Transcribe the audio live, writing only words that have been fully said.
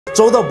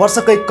14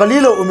 वर्षकै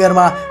कलिलो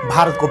उमेरमा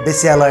भारतको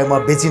वेश्यालयमा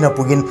बेचिन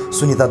पुगिन्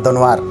सुनिता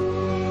दनुवार।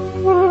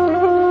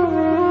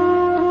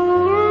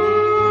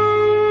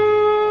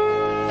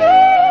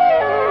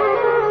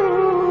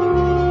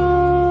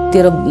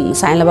 तेरो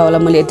साइला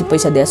बाबालाई मैले यति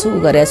पैसा दिएछु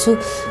गरेछु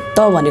त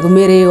भनेको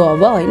मेरो हो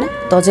अब हैन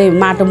त चाहिँ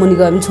माटो मुनि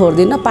गए पनि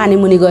छोड्दिन पानी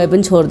मुनि गए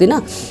पनि छोड्दिन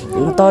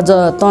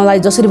तँलाई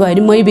जसरी भयो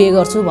नि मै बिहे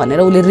गर्छु भनेर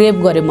उले रेप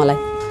गर्यो मलाई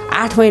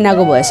 8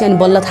 महिनाको भएपछि अनि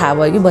बल्ल थाहा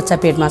भयो कि बच्चा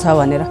पेटमा छ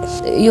भनेर।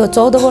 यो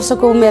 14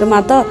 वर्षको उमेरमा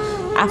त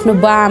आफ्नो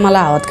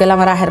बाआमालाई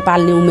हत्केलामा राखेर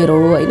पाल्ने उमेर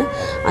हो हैन।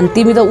 अनि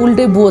तिमी त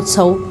उल्टै बोझ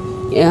छौ,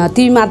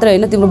 तिमी मात्र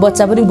हैन तिम्रो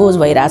बच्चा पनि बोझ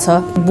भइराछ।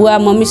 बुवा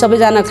मम्मी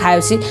सबैजना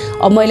खाएपछि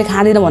अब मैले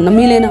खाँदिन भन्न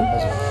मिलेन।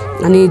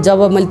 अनि जब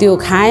मैले त्यो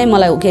खाएँ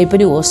मलाई केही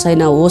पनि होस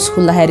छैन। होस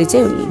खुल्दाखेरि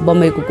चाहिँ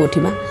बम्बईको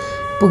कोठीमा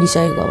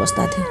पुगिसकेको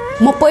अवस्था थियो।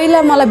 म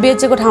पहिला मलाई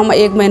बेचेको ठाउँमा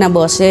 1 महिना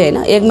बसेँ हैन।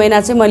 1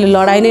 महिना चाहिँ मैले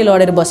लडाइ नै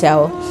लडेर बस्या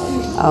हो।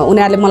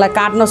 उनीहरूले मलाई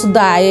काट्न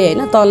सुद्धा आए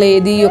हैन। तँले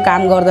यदि यो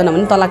काम गर्दैन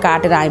भने तँलाई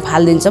काटेर हामी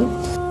फालिदिन्छौँ।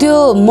 त्यो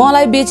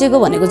मलाई बेचेको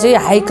भनेको चाहिँ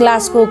हाई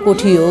क्लासको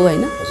कोठी हो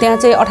हैन। त्यहाँ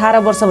चाहिँ 18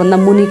 वर्षभन्दा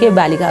मुनिकै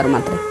बालिकाहरू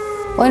मात्रै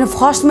होइन।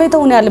 फर्स्टमै त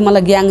उनीहरूले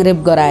मलाई ग्याङ रेप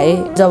गराए।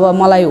 जब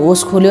मलाई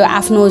होस खोल्यो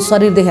आफ्नो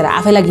शरीर देखेर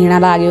आफैलाई घृणा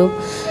लाग्यो।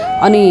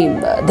 अनि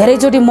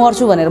धेरैचोटि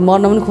मर्छु भनेर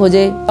मर्न पनि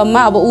खोजेँ।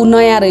 अब ऊ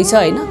नयाँ रहेछ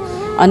हैन।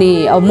 अनि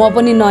अब म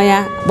पनि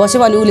नयाँ बस्यो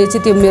भने उसले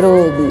चाहिँ त्यो मेरो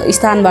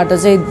स्थानबाट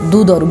चाहिँ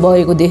दुधहरू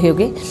बगेको देख्यो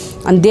कि।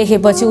 अनि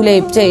देखेपछि उसले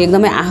चाहिँ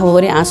एकदमै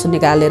आँखाभरि आँसु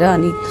निकालेर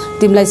अनि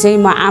तिमीलाई चाहिँ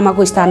म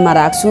आमाको स्थानमा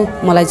राख्छु,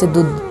 मलाई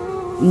चाहिँ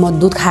म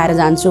दुध खाएर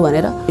जान्छु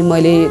भनेर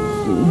मैले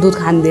दुध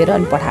खान दिएर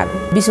अनि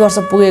पठाएको। 20 वर्ष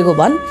पुगेको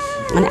भन्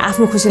अनि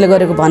आफ्नो खुसीले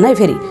गरेको भन है।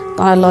 फेरि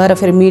तँलाई लगेर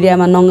फेरि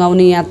मिडियामा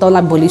नङ्गाउने या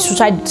तँलाई भोलि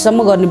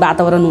सुसाइडसम्म गर्ने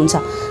वातावरण हुन्छ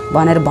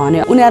भनेर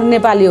भन्यो। उनीहरू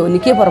नेपाली हो भने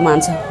के प्रमाण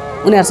छ?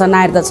 उनीहरूसँग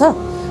नागरिकता छ?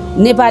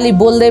 नेपाली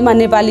बोल्दैमा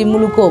नेपाली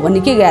मुलुकको हो भन्ने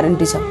के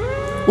ग्यारेन्टी छ?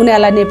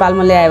 उनीहरूलाई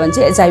नेपालमा ल्यायो भने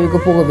चाहिँ एचआइभीको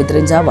पोको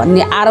भित्रिन्छ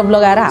भन्ने आरोप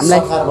लगाएर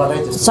हामीलाई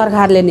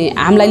सरकारले नि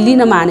हामीलाई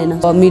लिन मानेन।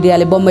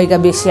 मिडियाले बम्बईका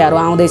वेश्याहरू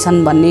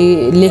आउँदैछन् भन्ने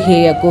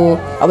लेखिएको।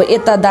 अब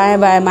यता दायाँ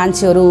बायाँ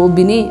मान्छेहरू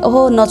उभिने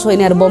ओहो नछो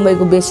यिनीहरू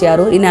बम्बईको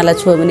वेश्याहरू यिनीहरूलाई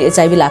छोयो भने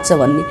एचआइभी लाग्छ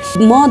भन्ने।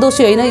 म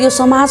दोषी होइन, यो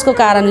समाजको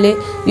कारणले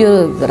यो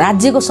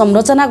राज्यको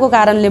संरचनाको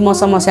कारणले म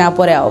समस्यामा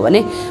पर्या हो भने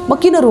म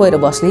किन रोएर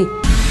बस्ने?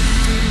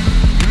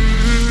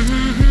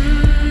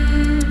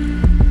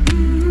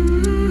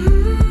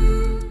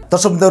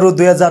 दर्शकबिन्दुहरू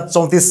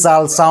 2034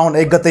 साल साउन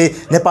 1 गते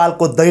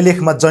नेपालको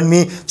दैलेखमा जन्मी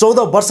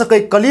 14 वर्षकै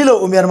कलिलो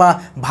उमेरमा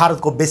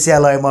भारतको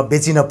वेश्यालयमा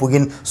बेचिन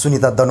पुगिन्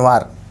सुनिता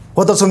दनुवार।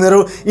 हो दर्शकबिन्दुहरू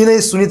यिनै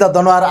सुनिता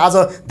दनुवार आज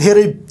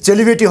धेरै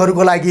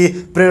चेलीबेटीहरूको लागि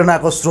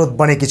प्रेरणाको स्रोत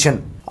बनेकी छिन्।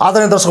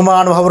 आदरणीय दर्शक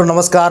महानुभावहरू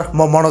नमस्कार,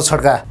 म मनोज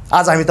खड्का।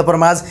 आज हामी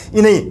तपाईँमाझ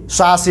यिनै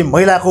साहसी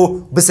महिलाको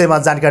विषयमा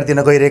जानकारी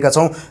दिन गइरहेका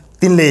छौँ।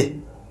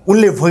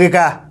 उनले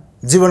भोगेका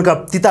जीवनका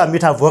तिता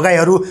मिठा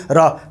भोगाइहरू र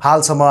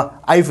हालसम्म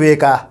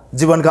आइपुगेका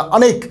जीवनका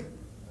अनेक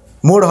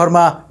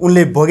मोडहरूमा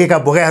उनले भोगेका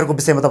भोगाइहरूको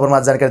विषयमा तपाईँमा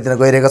जानकारी दिन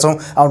गइरहेका छौँ।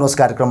 आउनुहोस्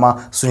कार्यक्रममा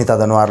सुनिता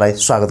दनुवारलाई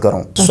स्वागत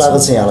गरौँ। स्वागत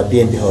छ यहाँलाई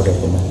पिएनपी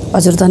होटलमा।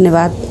 हजुर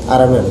धन्यवाद।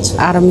 आरामै हुनुहुन्छ?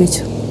 आरामै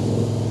छु।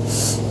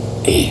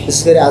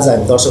 विशेष गरी आज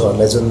हामी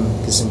दर्शकहरूलाई जुन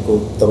किसिमको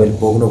तपाईँले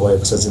भोग्नु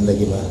भएको छ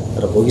जिन्दगीमा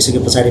र भोगिसके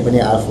पछाडि पनि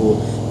आफू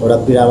एउटा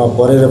पीडामा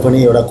परेर पनि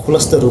एउटा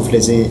खुलस्त रूपले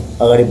चाहिँ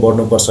अगाडि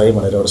बढ्नुपर्छ है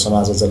भनेर एउटा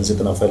समाजमा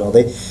जनचेतना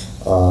फैलाउँदै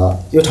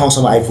यो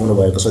ठाउँसम्म आइपुग्नु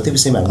भएको छ, त्यो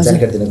विषयमा हामी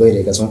जानकारी दिन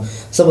गइरहेका छौँ।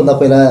 सबभन्दा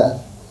पहिला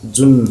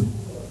जुन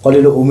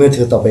कलिलो उमेर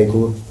थियो तपाईँको,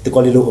 त्यो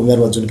कलिलो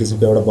उमेरमा जुन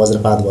किसिमको एउटा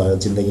वज्रपात भयो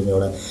जिन्दगीमा,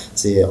 एउटा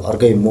चाहिँ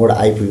अर्कै मोड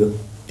आइपुग्यो,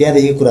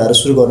 त्यहाँदेखि कुराहरू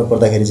सुरु गर्नु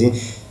पर्दाखेरि चाहिँ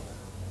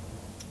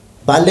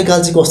बाल्यकाल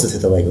चाहिँ कस्तो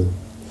थियो तपाईँको?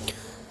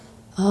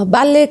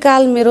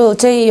 बाल्यकाल मेरो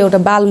चाहिँ एउटा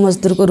बाल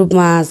मजदुरको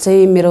रूपमा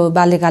चाहिँ मेरो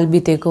बाल्यकाल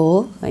बितेको हो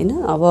हैन।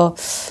 अब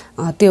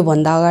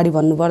त्योभन्दा अगाडि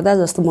भन्नुपर्दा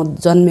जस्तो म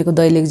जन्मेको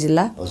दैलेख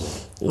जिल्ला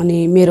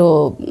अनि मेरो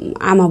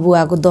आमा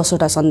बुवाको 10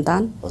 वटा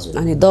सन्तान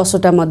अनि 10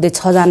 वटा मध्ये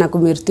 6 जनाको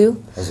मृत्यु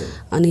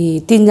अनि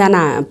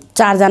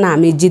 4 जना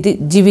हामी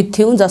जीवित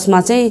थियौँ,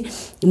 जसमा चाहिँ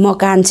म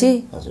कान्छी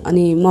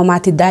अनि म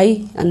माथि दाइ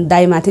अनि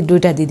दाइ माथि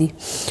 2टा दिदी।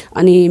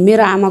 अनि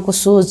मेरो आमाको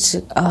सोच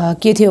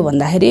के थियो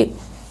भन्दाखेरि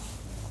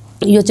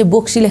यो चाहिँ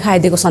बोक्सीले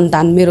खाइदिएको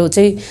सन्तान, मेरो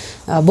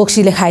चाहिँ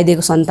बोक्सीले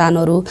खाइदिएको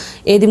सन्तानहरू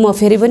यदि म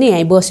फेरि पनि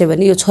यहीँ बसेँ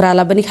भने यो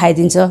छोरालाई पनि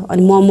खाइदिन्छ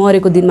अनि म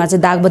मरेको दिनमा चाहिँ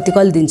दागबत्ती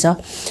कसले दिन्छ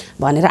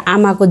भनेर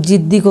आमाको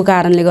जिद्दीको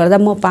कारणले गर्दा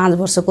म 5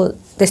 वर्षको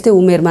त्यस्तै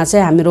उमेरमा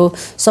चाहिँ हाम्रो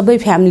सबै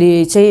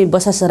फ्यामिली चाहिँ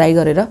बसासराई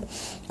गरेर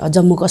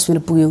जम्मू कश्मीर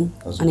पुग्यौँ।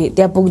 अनि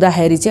त्यहाँ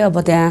पुग्दाखेरि चाहिँ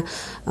अब त्यहाँ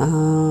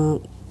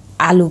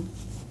आलु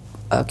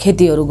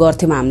खेतीहरू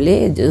गर्थ्यौँ हामीले,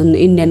 जुन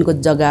इन्डियनको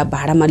जग्गा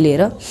भाडामा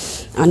लिएर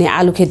अनि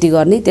आलु खेती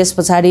गर्ने। त्यस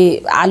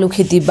पछाडि आलु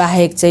खेती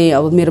बाहेक चाहिँ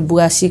अब मेरो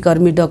बुवा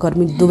सिकर्मी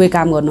डकर्मी दुवै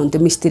काम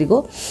गर्नुहुन्थ्यो मिस्त्रीको।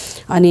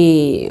 अनि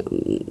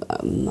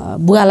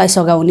बुवालाई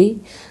सघाउने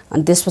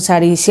अनि त्यस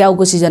पछाडि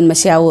स्याउको सिजनमा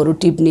स्याउहरू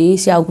टिप्ने,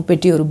 स्याउको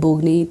पेटीहरू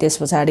बोक्ने, त्यस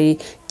पछाडि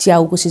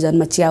च्याउको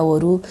सिजनमा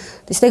च्याउहरू,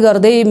 त्यस्तै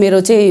गर्दै मेरो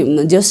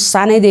चाहिँ जो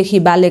सानैदेखि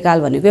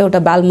बाल्यकाल भनेको एउटा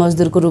बाल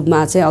मजदुरको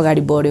रूपमा चाहिँ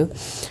अगाडि बढ्यो।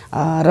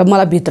 र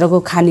मलाई भित्रको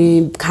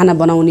खाना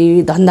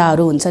बनाउने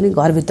धन्दाहरू हुन्छ नि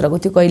घरभित्रको,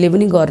 त्यो कहिले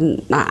पनि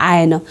गर्न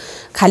आएन।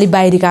 खालि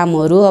बाहिरी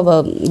कामहरू अब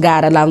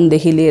गारा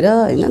लाउनुदेखि लिएर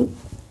हैन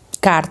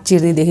काठ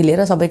चिर्नेदेखि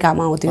लिएर सबै काम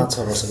आउँथ्यो।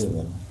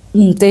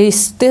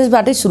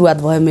 त्यसबाटै सुरुवात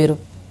भयो मेरो।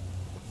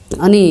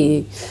 अनि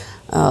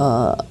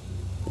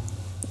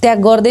त्यहाँ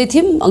गर्दै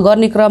थियौँ,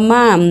 गर्ने क्रममा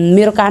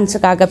मेरो कान्छा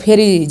काका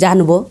फेरि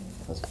जानुभयो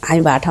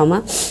हामी भएको ठाउँमा।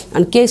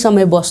 अनि केही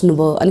समय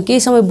बस्नुभयो। अनि केही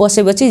समय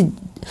बसेपछि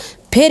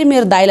फेरि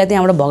मेरो दाइलाई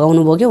त्यहाँबाट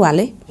भगाउनु भयो कि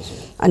उहाँले।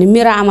 अनि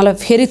मेरो आमालाई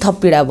फेरि थप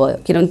पीडा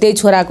भयो, किनभने त्यही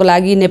छोराको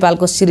लागि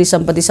नेपालको श्री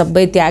सम्पत्ति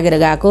सबै त्यागेर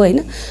गएको होइन।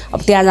 अब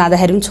त्यहाँ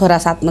जाँदाखेरि पनि छोरा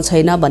साथमा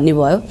छैन भन्ने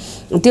भयो।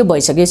 त्यो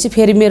भइसकेपछि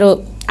फेरि मेरो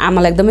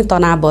आमालाई एकदमै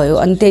तनाव भयो।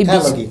 अनि त्यही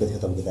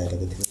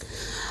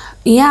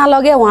यहाँ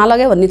लग्यो वहाँ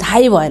लग्यो भन्ने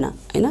थाहै भएन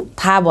होइन,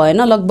 थाहा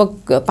भएन।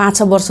 लगभग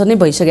 5-6 वर्ष नै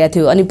भइसकेको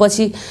थियो। अनि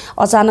पछि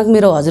अचानक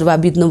मेरो हजुरबा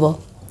बित्नुभयो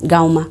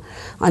गाउँमा।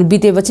 अनि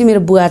बितेपछि मेरो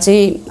बुवा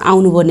चाहिँ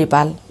आउनुभयो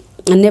नेपाल।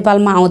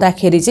 नेपालमा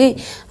आउँदाखेरि चाहिँ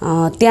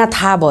त्यहाँ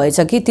थाहा भएछ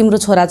कि तिम्रो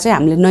छोरा चाहिँ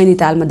हामीले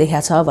नैनीतालमा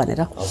देखाएको छ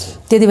भनेर।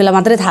 त्यति बेला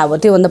मात्रै थाहा भयो,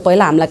 त्योभन्दा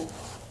पहिला हामीलाई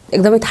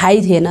एकदमै थाहै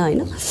थिएन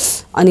होइन।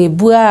 अनि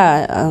बुवा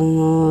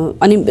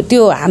अनि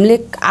त्यो हामीले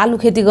आलु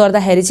खेती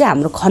गर्दाखेरि चाहिँ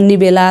हाम्रो खन्ने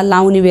बेला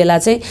लाउने बेला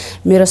चाहिँ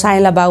मेरो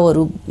साइला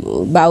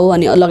बाउ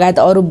अनि लगायत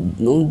अरू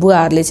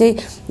बुवाहरूले चाहिँ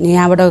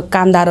यहाँबाट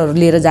कामदारहरू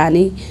लिएर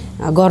जाने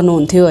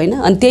गर्नुहुन्थ्यो होइन।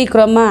 अनि त्यही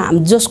क्रममा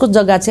जसको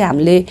जग्गा चाहिँ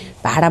हामीले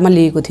भाडामा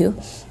लिएको थियो।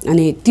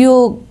 अनि त्यो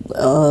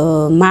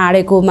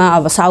माडेकोमा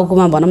अब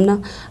साउकोमा भनौँ न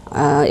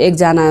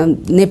एकजना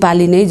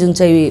नेपाली नै जुन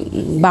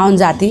चाहिँ बाहुन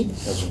जाति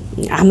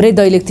हाम्रै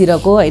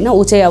दैलेखतिरको होइन,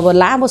 ऊ चाहिँ अब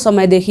लामो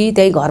समयदेखि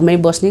त्यही घरमै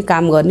बस्ने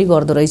काम गर्ने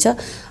गर्दो रहेछ।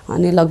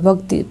 अनि लगभग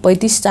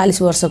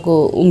 35-40 वर्षको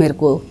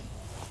उमेरको।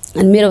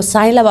 अनि मेरो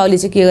साइला बाउले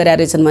चाहिँ के गरेर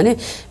रहेछन् भने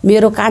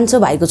मेरो कान्छो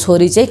भाइको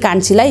छोरी चाहिँ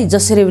कान्छीलाई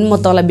जसरी पनि म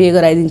तँलाई बिहे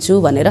गराइदिन्छु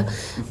भनेर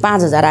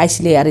 5000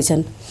 आइस ल्याएर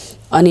रहेछन्।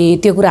 अनि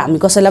त्यो कुरा हामी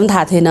कसैलाई पनि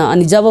थाहा थिएन।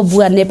 अनि जब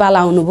बुवा नेपाल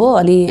आउनुभयो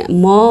अनि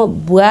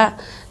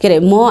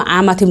म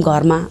आमा थियौँ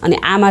घरमा। अनि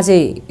आमा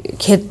चाहिँ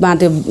खेतमा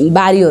त्यो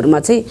बारीहरूमा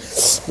चाहिँ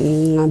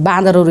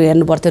बाँदरहरू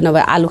हेर्नु पर्थ्यो,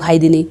 नभए आलु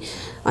खाइदिने।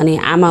 अनि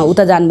आमा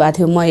उता जानुभएको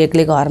थियो, म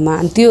एक्लै घरमा।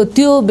 अनि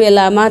त्यो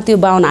बेलामा त्यो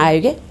बाहुन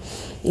आयो कि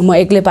म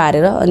एक्लै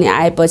पारेर। अनि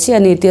आएपछि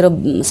अनि तेरो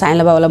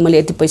साइला बाबुलाई मैले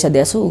यति पैसा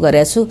दिएछु उ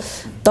गरेको छु,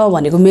 त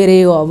भनेको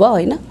मेरै हो अब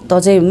होइन। त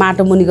चाहिँ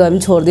माटो मुनि गए पनि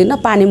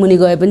छोड्दिनँ, पानी मुनि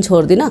गए पनि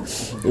छोड्दिनँ,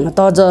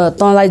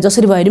 तँलाई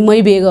जसरी भयो नि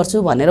मै बिहे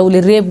गर्छु भनेर उसले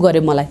रेप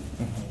गर्यो मलाई।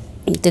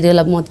 त्यति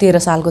बेला म 13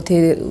 सालको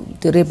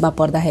थिएँ त्यो रेपमा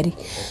पर्दाखेरि।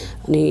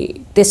 अनि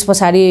त्यस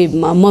पछाडि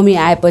मम्मी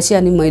आएपछि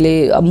अनि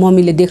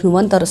मम्मीले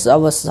देख्नुभयो नि, तर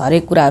अब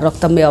हरेक कुरा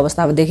रक्तमय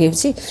अवस्थामा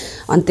देखेपछि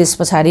अनि त्यस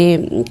पछाडि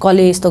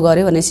कसले यस्तो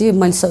गर्यो भनेपछि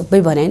मैले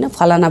सबै भने होइन,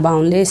 फलाना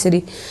बाहुनले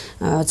यसरी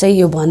चाहिँ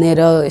यो भनेर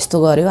यस्तो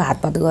गर्यो,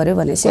 हातपात गर्यो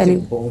भनेपछि। अनि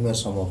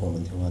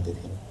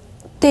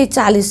त्यही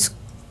 40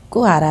 को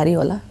हाराहारी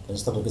होला।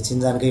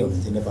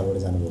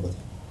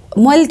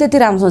 मैले त्यति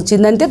राम्रोसँग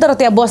चिन्दैन थिएँ, तर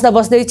त्यहाँ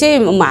बस्दै चाहिँ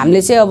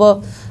हामीले चाहिँ अब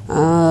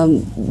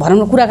भनौँ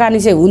न कुराकानी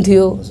चाहिँ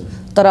हुन्थ्यो,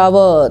 तर अब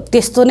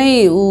त्यस्तो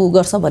नै ऊ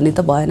गर्छ भन्ने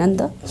त भएन नि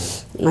त।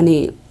 अनि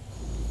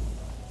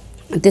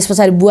त्यस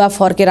पछाडि बुवा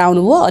फर्केर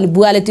आउनुभयो। अनि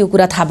बुवाले त्यो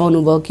कुरा थाहा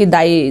पाउनुभयो कि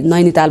दाइ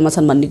नैनीतालमा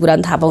छन् भन्ने कुरा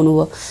पनि थाहा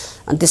पाउनुभयो।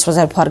 अनि त्यस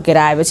पछाडि फर्केर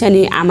आएपछि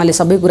अनि आमाले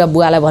सबै कुरा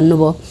बुवालाई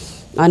भन्नुभयो।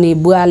 अनि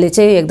बुवाले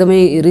चाहिँ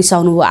एकदमै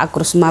रिसाउनु भयो,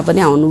 आक्रोशमा पनि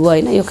आउनुभयो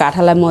होइन। यो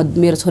काठालाई म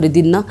मेरो छोरी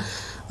दिन्न,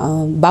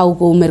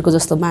 बाउको उमेरको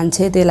जस्तो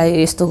मान्छे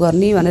त्यसलाई यस्तो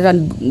गर्ने भनेर।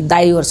 अनि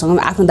दाइहरूसँग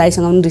आफ्नो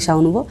दाइसँग पनि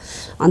रिसाउनु भयो।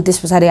 अनि त्यस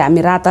पछाडि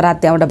हामी रातारात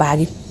त्यहाँबाट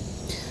भाग्यौँ।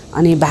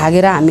 अनि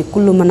भागेर हामी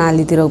कुल्लु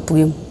मनालीतिर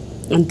पुग्यौँ।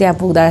 अनि त्यहाँ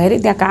पुग्दाखेरि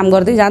त्यहाँ काम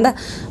गर्दै जाँदा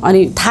अनि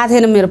थाहा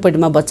थिएन मेरो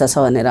पेटमा बच्चा छ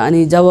भनेर।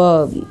 अनि जब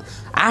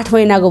 8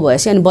 महिनाको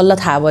भएपछि अनि बल्ल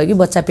थाहा भयो कि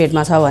बच्चा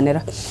पेटमा छ भनेर।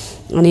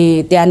 अनि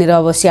त्यहाँनिर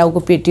अब स्याउको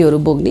पेटीहरू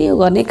बोक्ने यो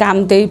गर्ने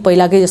काम त्यही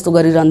पहिलाकै जस्तो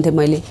गरिरहन्थेँ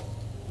मैले।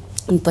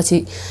 अनि पछि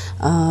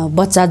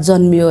बच्चा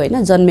जन्मियो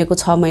होइन। जन्मेको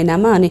 6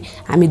 महिनामा अनि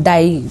हामी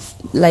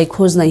दाइलाई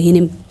खोज्न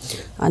हिँड्यौँ।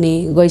 अनि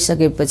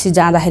गइसकेपछि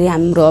जाँदाखेरि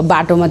हाम्रो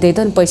बाटोमा त्यही त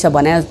नि पैसा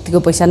भनेको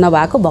पैसा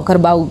नभएको, भर्खर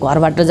बाउ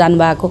घरबाट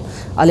जानुभएको,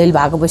 अलिअलि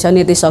भएको पैसा नि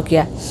यतै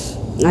सकिया।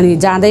 अनि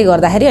जाँदै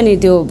गर्दाखेरि अनि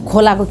त्यो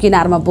खोलाको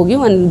किनारमा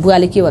पुग्यौँ। अनि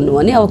बुवाले के भन्नु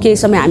भने अब केही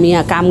समय हामी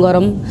यहाँ काम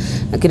गरौँ,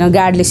 किनभने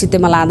गाडीले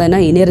सित्तैमा लाँदैन,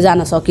 हिँडेर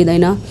जान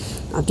सकिँदैन।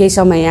 केही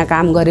समय यहाँ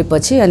काम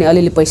गरेपछि अनि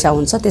अलिअलि पैसा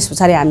हुन्छ, त्यस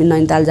पछाडि हामी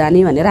नैनीताल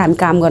जाने भनेर हामी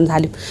काम गर्न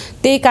थाल्यौँ।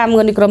 त्यही काम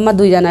गर्ने क्रममा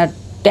 2 जना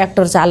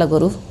ट्र्याक्टर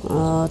चालकहरू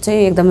चाहिँ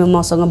एकदमै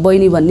मसँग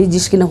बहिनी भन्ने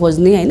जिस्किन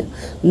खोज्ने होइन,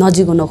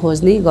 नजिक हुन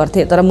खोज्ने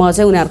गर्थे। तर म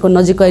चाहिँ उनीहरूको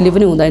नजिक कहिले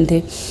पनि हुँदैन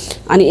थिएँ।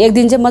 अनि एक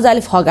दिन चाहिँ मजाले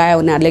फगायो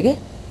उनीहरूले कि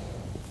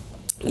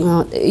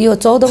यो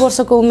 14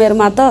 वर्षको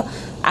उमेरमा त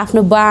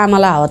आफ्नो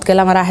बाआमालाई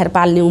हत्केलामा राखेर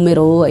पाल्ने उमेर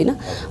हो होइन।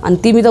 अनि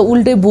तिमी त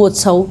उल्टै बोझ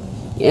छौ,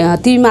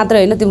 तिमी मात्र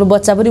होइन तिम्रो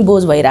बच्चा पनि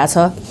बोझ भइरहेछ,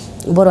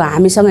 बरु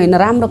हामीसँग होइन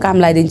राम्रो काम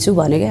लगाइदिन्छु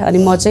भने क्या। अनि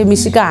म चाहिँ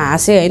मिसिक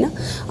हाँसेँ होइन।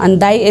 अनि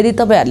दाइ यदि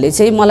तपाईँहरूले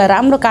चाहिँ मलाई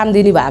राम्रो काम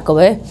दिने भएको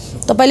भए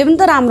तपाईँले पनि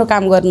त राम्रो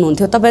काम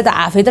गर्नुहुन्थ्यो, तपाईँ त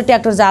आफै त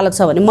ट्र्याक्टर चालक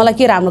छ भने मलाई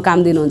के राम्रो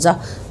काम दिनुहुन्छ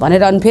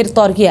भनेर अनि फेरि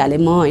तर्किहालेँ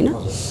म होइन।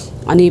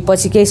 अनि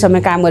पछि केही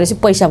समय काम गरेपछि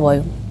पैसा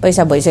भयो।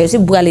 पैसा भइसकेपछि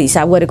बुवाले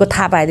हिसाब गरेको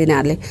थाहा पाए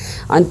तिनीहरूले।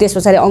 अनि त्यस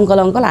पछाडि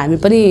अङ्कल हामी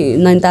पनि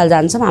नैनीताल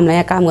जान्छौँ, हामीलाई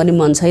यहाँ काम गर्ने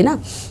मन छैन,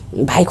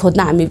 भाइ खोज्न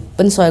हामी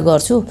पनि सहयोग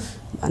गर्छु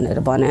भनेर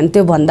भन्यो। अनि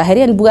त्यो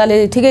भन्दाखेरि अनि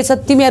बुवाले ठिकै छ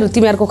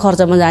तिमीहरूको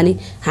खर्चमा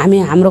जाने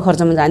हाम्रो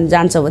खर्चमा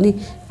जान्छ भने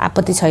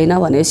आपत्ति छैन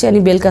भनेपछि अनि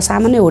बेलुका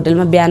सामान्य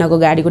होटलमा बिहानको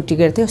गाडीको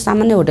टिकट थियो,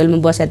 सामान्य होटलमा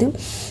बसेको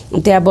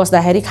थियौँ। त्यहाँ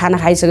बस्दाखेरि खाना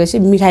खाइसकेपछि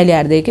मिठाई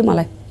ल्याएर दिएँ कि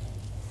मलाई।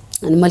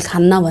 अनि मैले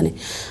खान्न भने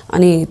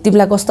अनि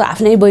तिमीलाई कस्तो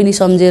आफ्नै बहिनी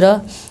सम्झेर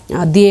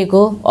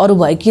दिएको, अरू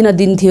भए किन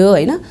दिन्थ्यो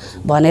होइन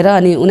भनेर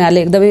अनि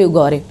उनीहरूले एकदमै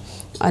गरे।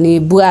 अनि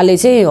बुवाले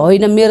चाहिँ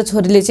होइन मेरो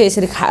छोरीले चाहिँ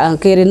यसरी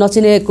के अरे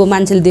नचिनेको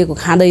मान्छेले दिएको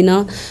खाँदैन,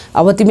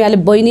 अब तिमीहरूले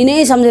बहिनी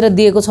नै सम्झेर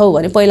दिएको छौ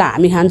भने पहिला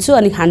हामी खान्छु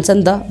अनि खान्छ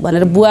नि त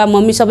भनेर बुवा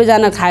मम्मी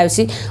सबैजना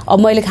खाएपछि अब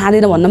मैले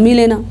खाँदिनँ भन्न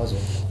मिलेन।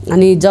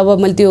 अनि जब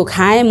मैले त्यो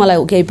खाएँ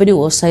मलाई केही पनि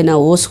होस छैन।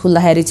 होस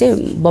खुल्दाखेरि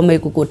चाहिँ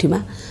बम्बईको कोठीमा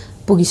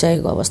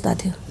पुगिसकेको अवस्था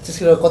थियो।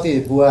 त्यसखेर कति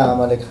बुवा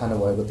आमाले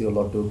खानुभएको त्यो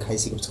लड्डु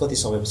खाइसकेपछि कति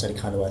समय पछाडि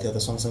खानुभएको थियो? त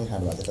सँगसँगै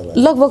खानुभएको थियो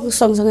तपाईँ? लगभग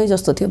सँगसँगै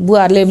जस्तो थियो।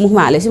 बुवाहरूले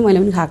मुखमा हालेपछि मैले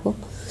पनि खाएको।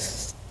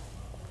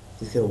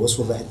 त्यतिखेर होस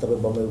हुँदाखेरि तपाईँ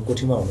बम्बईको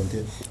कोठीमा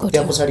हुनुहुन्थ्यो।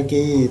 त्यहाँ पछाडि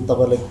केही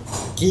तपाईँलाई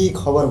केही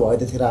खबर भयो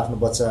त्यतिखेर आफ्नो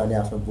बच्चा अनि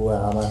आफ्नो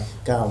बुवा आमा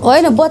कहाँ?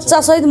 होइन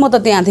बच्चासहित म त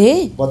त्यहाँ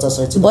थिएँ।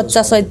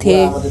 बच्चासहित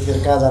थिएँ।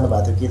 त्यतिखेर कहाँ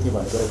जानुभएको थियो के थियो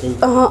भनेर केही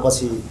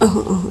पछि?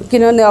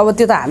 किनभने अब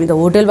त्यो त हामी त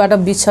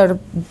होटेलबाट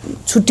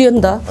छुट्टियो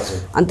नि त।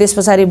 अनि त्यस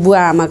पछाडि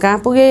बुवा आमा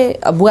कहाँ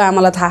पुगेँ, बुवा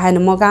आमालाई थाहा छैन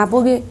म कहाँ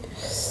पुगेँ,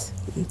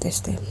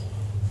 त्यस्तै।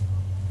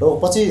 र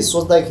पछि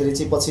सोच्दाखेरि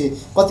चाहिँ पछि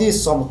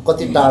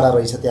कति टाढा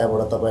रहेछ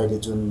त्यहाँबाट तपाईँले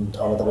जुन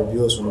अब तपाईँ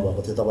बेहोस हुनुभएको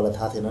थियो तपाईँलाई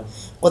थाहा थिएन,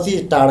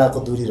 कति टाढाको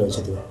दूरी रहेछ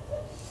त्यो?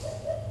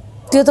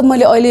 त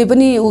मैले अहिले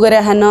पनि उ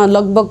गरेको छैन।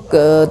 लगभग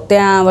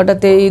त्यहाँबाट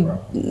त्यही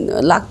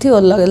लाग्छ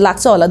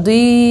होला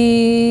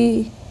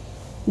दुई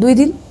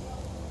दिन।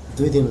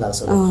 2 दिन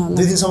लाग्छ। 2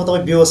 दिनसम्म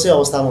तपाईँ बेहोसै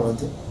अवस्थामा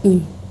हुनुहुन्थ्यो?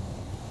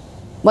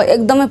 म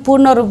एकदमै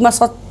पूर्ण रूपमा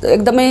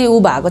एकदमै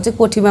उ भएको चाहिँ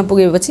कोठीमा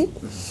पुगेपछि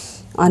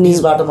अनि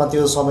बाटोमा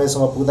त्यो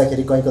समयसम्म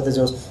पुग्दाखेरि कहीँ कतै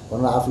जो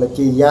भनौँ आफूलाई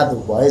केही याद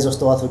भए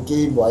जस्तो अथवा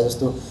केही भए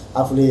जस्तो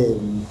आफूले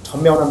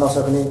ठम्ब्याउन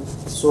नसक्ने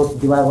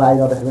सोच दिमागमा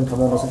आइरहँदाखेरि पनि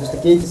ठम्ब्याउन नसक्ने त्यस्तो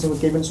केही किसिमको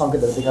केही पनि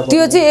सङ्केतहरू देखा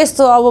त्यो चाहिँ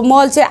यस्तो अब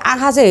मैले चाहिँ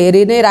आँखा चाहिँ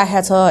हेरि नै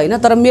राखेको छ होइन,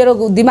 तर मेरो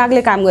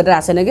दिमागले काम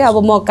गरिरहेको छैन कि अब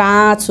म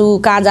कहाँ छु,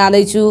 कहाँ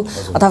जाँदैछु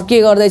अथवा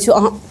के गर्दैछु,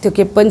 त्यो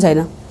केही पनि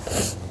छैन।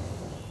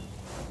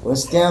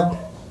 त्यहाँ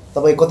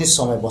तपाईँ कति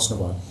समय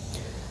बस्नुभयो?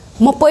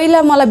 म पहिला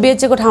मलाई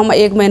बेचेको ठाउँमा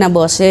 1 महिना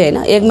बसेँ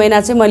होइन। 1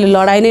 महिना चाहिँ मैले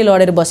लडाइँ नै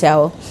लडेर बस्या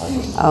हो।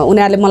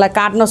 उनीहरूले मलाई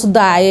काट्न शुद्ध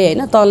आए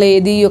होइन, तँले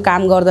यदि यो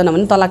काम गर्दैन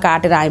भने तँलाई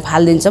काटेर हामी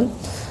फालिदिन्छौँ,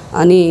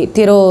 अनि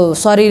तेरो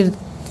शरीर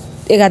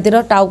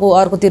एकातिर टाउको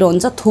अर्कोतिर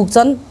हुन्छ,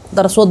 थुक्छन्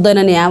तर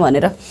सोध्दैनन् यहाँ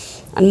भनेर।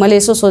 अनि मैले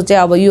यसो सोचेँ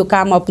अब यो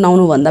काम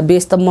अपनाउनुभन्दा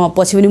बेस त म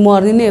पछि पनि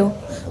मर्दिनै हो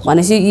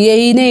भनेपछि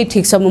यही नै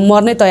ठिक छ, म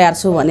मर्नै तयार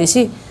छु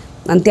भनेपछि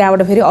अनि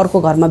त्यहाँबाट फेरि अर्को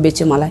घरमा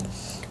बेच्यो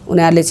मलाई।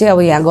 उनीहरूले चाहिँ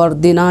अब यहाँ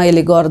गर्दिन,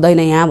 यसले गर्दैन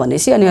यहाँ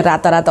भनेपछि अनि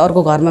रातारात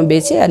अर्को घरमा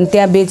बेचेँ। अनि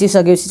त्यहाँ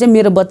बेचिसकेपछि चाहिँ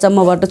मेरो बच्चा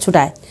मबाट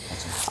छुटाएँ।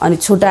 अनि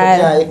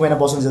छुटाएर 1 महिना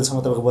बस्नुजेलसम्म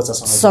तपाईँको बच्चा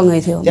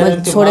सँगै थियो,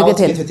 मैले छोडेकै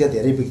थिएँ। त्यहाँ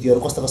धेरै व्यक्तिहरू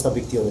कस्ता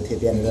व्यक्तिहरू थिए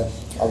त्यहाँनिर?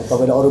 अब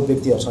तपाईँले अरू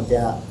व्यक्तिहरूसँग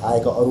त्यहाँ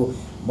आएका अरू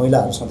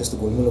महिलाहरूसँग त्यस्तो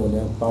घुलमिल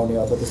हुने पाउने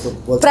अथवा त्यस्तो?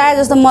 प्रायः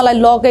जस्तो मलाई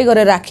लकै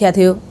गरेर राखिएको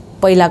थियो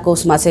पहिलाको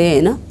उसमा चाहिँ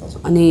होइन।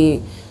 अनि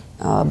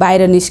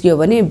बाहिर निस्कियो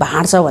भने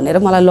भाँड्छ भनेर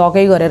मलाई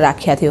लकै गरेर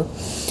राखिएको थियो।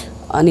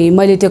 अनि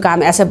मैले त्यो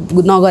काम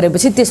एक्सेप्ट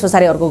नगरेपछि त्यस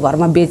पछाडि अर्को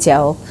घरमा बेच्या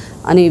हो।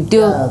 अनि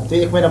त्यो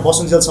 1 महिना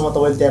बस्नुजेलसम्म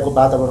तपाईँले त्यहाँको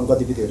वातावरण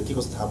गतिविधिहरू के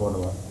कस्तो थाहा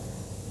पाउनुभयो?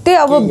 त्यही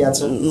अब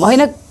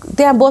होइन,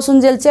 त्यहाँ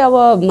बसुन्जेल चाहिँ अब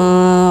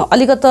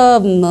अलिकति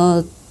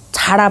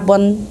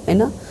छाडापन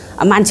होइन,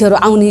 मान्छेहरू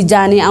आउने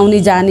जाने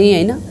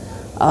होइन,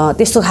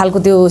 त्यस्तो खालको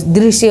त्यो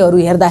दृश्यहरू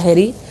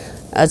हेर्दाखेरि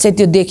चाहिँ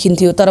त्यो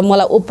देखिन्थ्यो। तर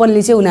मलाई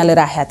ओपनली चाहिँ उनीहरूले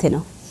राखेको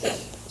थिएन।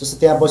 जस्तो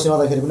त्यहाँ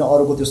बसिरहँदाखेरि पनि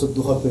अरूको त्यस्तो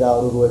दुःख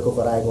पीडाहरू रोएको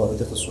कराएकोहरू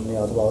त्यस्तो सुन्ने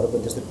अथवा अरू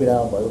पनि त्यस्तो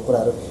पीडामा भएको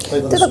कुराहरू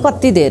त्यो त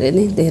कति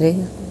धेरै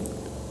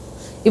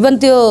इभन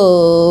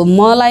त्यो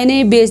मलाई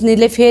नै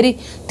बेच्नेले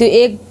फेरि त्यो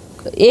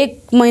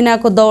एक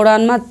महिनाको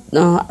दौडानमा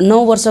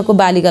 9 वर्षको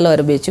बालिका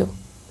लगेर बेच्यो।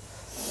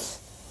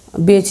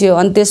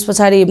 अनि त्यस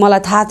पछाडि मलाई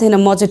थाहा थिएन,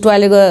 म चाहिँ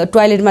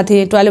टोयलेटमा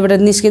थिएँ, टोयलेटबाट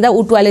निस्किँदा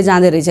ऊ टोयलेट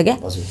जाँदै रहेछ क्या।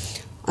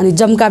 अनि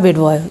जम्का भेट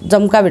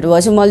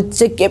भएपछि मैले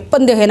चाहिँ के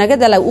पनि देखेन क्या,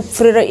 त्यसलाई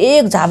उफ्रेर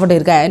एक झापट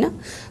हिर्काएँ होइन।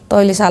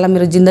 तैँले साला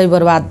मेरो जिन्दगी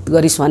बर्बाद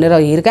गरिस् भनेर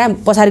हिर्काएँ।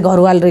 पछाडि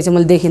घरवाल रहेछ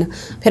मैले देखिनँ,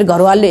 फेरि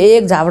घरवालले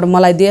एक झापट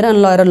मलाई दिएर अनि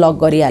लगेर लक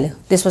गरिहाल्यो।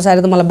 त्यस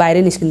पछाडि त मलाई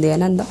बाहिरै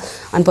निस्किँदैन नि त।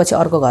 अनि पछि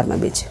अर्को घरमा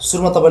बेच्यो।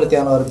 सुरुमा तपाईँले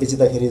त्यहाँ लगेर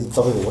बेच्दाखेरि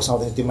तपाईँको होस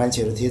आउँदाखेरि त्यो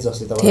मान्छेहरू थिए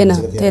जसले थिएन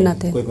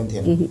कोही पनि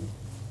थिएन?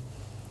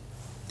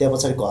 त्यहाँ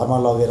पछाडि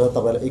घरमा लगेर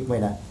तपाईँले 1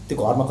 महिना त्यो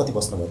घरमा कति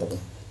बस्नुभयो तपाईँ?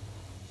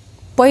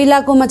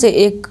 पहिलाकोमा चाहिँ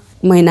 1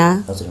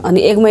 महिना, अनि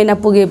 1 महिना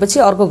पुगेपछि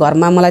अर्को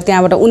घरमा मलाई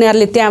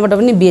उनीहरूले त्यहाँबाट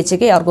पनि बेचे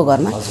कि अर्को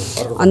घरमा।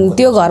 अनि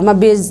त्यो घरमा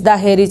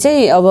बेच्दाखेरि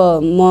चाहिँ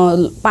अब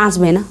म 5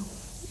 महिना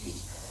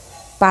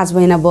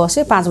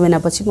बसेँ। 5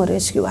 महिनापछि म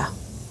रेस्क्यु भयो।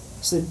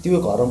 त्यो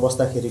घरमा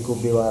बस्दाखेरिको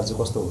व्यवहार चाहिँ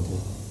कस्तो हुन्थ्यो?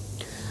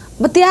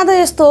 अब त्यहाँ त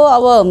यस्तो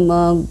अब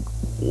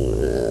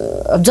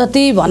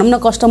जति भनौँ न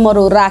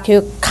कस्टमरहरू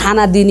राख्यो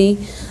खाना दिने,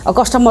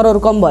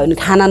 कस्टमरहरू कम भयो भने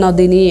खाना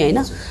नदिने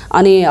होइन।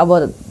 अनि अब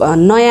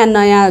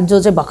नयाँ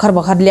जो चाहिँ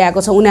भर्खर ल्याएको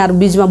छ उनीहरू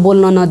बिचमा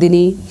बोल्न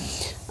नदिने।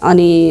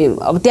 अनि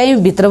अब त्यहीँ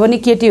भित्र पनि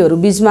केटीहरू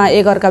बिचमा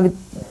एकअर्का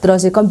ग्राहकतिर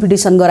चाहिँ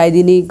कम्पिटिसन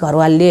गराइदिने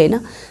घरवालीले होइन,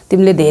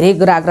 तिमीले धेरै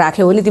ग्राहक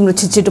राख्यौ भने तिम्रो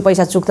छिटो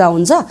पैसा चुक्ता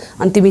हुन्छ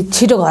अनि तिमी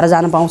छिटो घर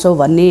जान पाउँछौ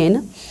भन्ने होइन,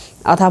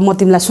 अथवा म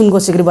तिमीलाई सुनको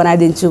सिक्री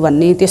बनाइदिन्छु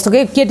भन्ने त्यस्तो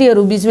के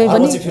केटीहरू बिचमै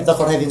पनि फिर्ता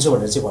पठाइदिन्छु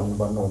भनेर चाहिँ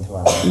भन्नुहुन्थ्यो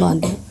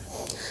भन्थ्यो।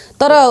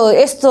 तर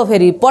यस्तो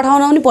फेरि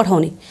पठाउन पनि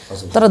पठाउने,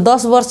 तर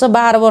 10 वर्ष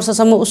 12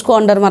 वर्षसम्म उसको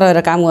अन्डरमा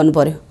रहेर काम गर्नु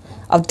पर्यो।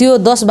 अब त्यो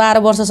 10-12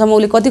 वर्षसम्म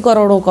उसले कति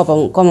करोडौँ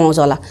कमाउँछ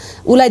होला,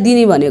 उसलाई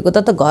दिने भनेको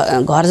त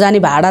घर जाने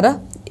भाडा र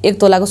 1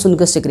 तोलाको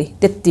सुनको सिक्री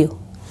त्यति हो।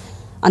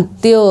 अनि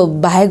त्यो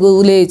बाहेक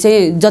उसले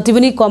चाहिँ जति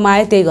पनि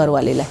कमाए त्यही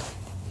घरवालीलाई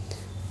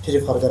फेरि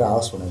फर्केर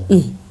आओस् भनेर।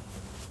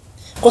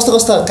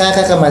 कस्तो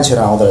कहाँ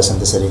मान्छेहरू आउँदो रहेछन्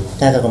त्यसरी,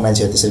 कहाँ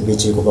मान्छेहरू त्यसरी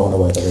बेचिएको पाउनु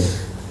भयो तपाईँले?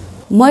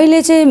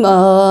 मैले चाहिँ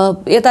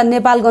यता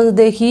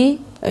नेपालगञ्जदेखि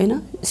होइन,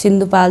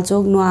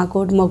 सिन्धुपाल्चोक,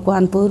 नुवाकोट,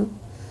 मकवानपुर,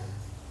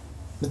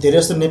 धेरै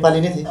जस्तो नेपाली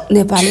नै थिए।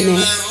 नेपाली नै।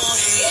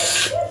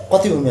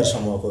 कति उमेर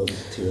समूहको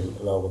थियो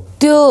लगभग?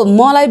 त्यो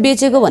मलाई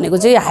बेचेको भनेको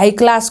चाहिँ हाई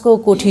क्लासको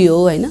कोठी हो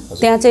होइन,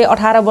 त्यहाँ चाहिँ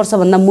 18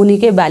 वर्षभन्दा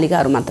मुनिकै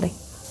बालिकाहरू मात्रै।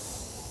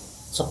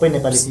 सबै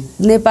नेपाली थिए?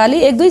 नेपाली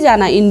 1-2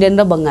 जना इन्डियन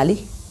र बङ्गाली।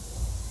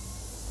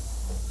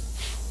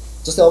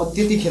 जस्तै अब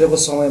त्यतिखेरको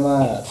समयमा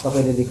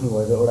तपाईँले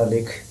लेख्नुभएको एउटा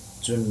लेख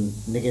जुन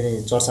निकै नै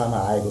चर्चामा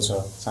आएको छ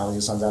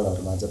सामाजिक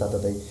सञ्जालहरूमा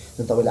जताततै,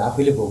 जुन तपाईँले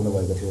आफैले भोग्नु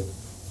भएको थियो,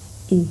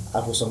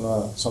 आफूसँग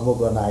सम्भोग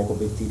गर्न आएको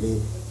व्यक्तिले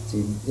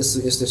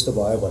चाहिँ यस्तो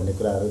भयो भन्ने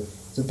कुराहरू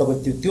जुन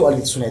तपाईँ त्यो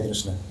अलिकति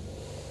सुनाइदिनुहोस् न।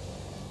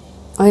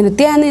 होइन,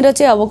 त्यहाँनिर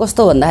चाहिँ अब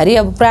कस्तो भन्दाखेरि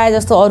अब प्रायः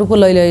जस्तो अरूको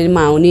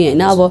लैलैमा आउने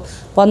होइन, अब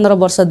 15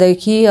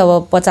 वर्षदेखि अब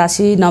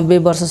 85-90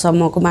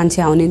 वर्षसम्मको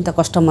मान्छे आउने नि त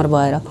कस्टमर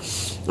भएर।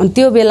 अनि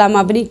त्यो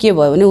बेलामा पनि के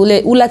भयो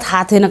भने उसलाई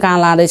थाहा थिएन कहाँ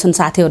लाँदैछन्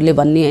साथीहरूले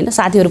भन्ने होइन,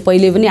 साथीहरू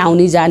पहिले पनि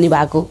आउने जाने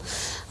भएको,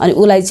 अनि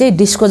उसलाई चाहिँ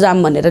डिस्को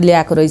जाम भनेर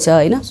ल्याएको रहेछ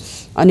होइन।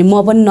 अनि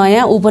म पनि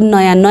नयाँ ऊ पनि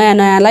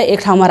नयाँलाई एक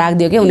ठाउँमा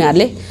राखिदियो क्या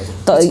उनीहरूले।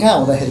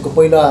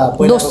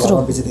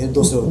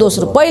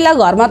 दोस्रो पहिला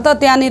घरमा त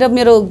त्यहाँनिर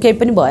मेरो केही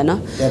पनि भएन,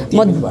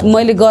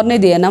 मैले गर्नै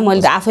दिएन,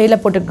 मैले आफैलाई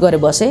प्रोटेक्ट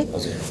गरेर बसेँ।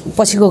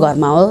 पछिको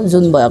घरमा हो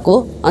जुन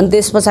भएको। अनि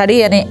त्यस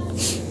पछाडि अनि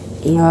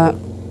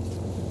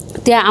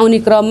त्यहाँ आउने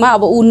क्रममा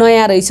अब ऊ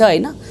नयाँ रहेछ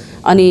होइन,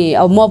 अनि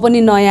अब म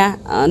पनि नयाँ।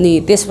 अनि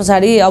त्यस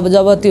पछाडि अब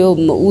जब त्यो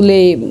उसले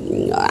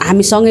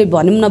हामीसँगै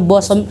भनौँ न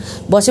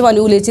बस्यौँ अनि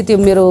उसले चाहिँ त्यो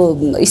मेरो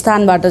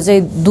स्थानबाट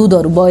चाहिँ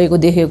दुधहरू बगेको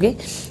देख्यो कि।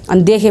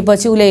 अनि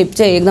देखेपछि उसले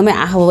चाहिँ एकदमै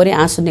आँखाभरि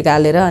आँसु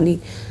निकालेर अनि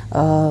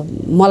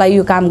मलाई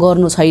यो काम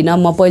गर्नु छैन,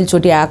 म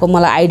पहिलोचोटि आएको,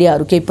 मलाई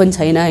आइडियाहरू केही पनि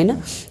छैन होइन,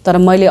 तर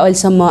मैले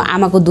अहिलेसम्म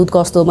आमाको दुध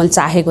कस्तो मैले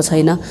चाहेको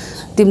छैन,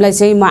 तिमीलाई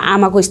चाहिँ म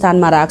आमाको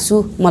स्थानमा राख्छु,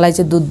 मलाई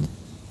चाहिँ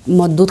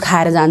म दुध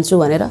खाएर जान्छु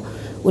भनेर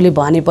उसले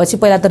भनेपछि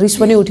पहिला त रिस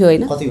पनि उठ्यो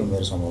होइन। कति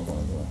उमेरसम्मको?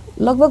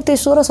 लगभग त्यही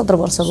 16-17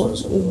 वर्षको,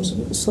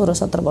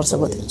 16-17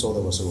 वर्षको थियो।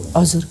 14 वर्षको?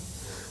 हजुर।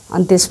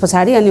 अनि त्यस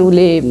पछाडि अनि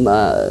उसले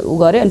उ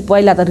गर्यो, अनि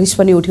पहिला त रिस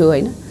पनि उठ्यो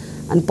होइन।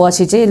 अनि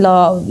पछि चाहिँ ल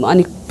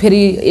अनि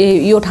फेरि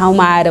यो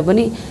ठाउँमा आएर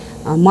पनि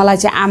मलाई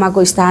चाहिँ आमाको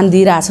स्थान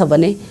दिइरहेछ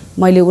भने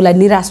मैले उसलाई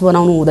निराश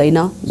बनाउनु हुँदैन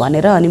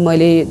भनेर अनि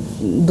मैले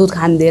दुध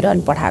खान दिएर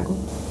अनि पठाएको।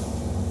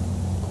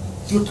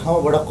 त्यो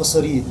ठाउँबाट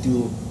कसरी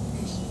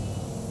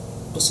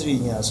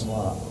यहाँसम्म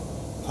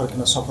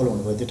फर्किन सफल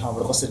हुनुभयो? त्यो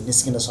ठाउँबाट कसरी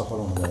निस्किन सफल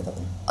हुनुभयो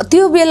तपाईँ?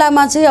 त्यो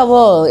बेलामा चाहिँ अब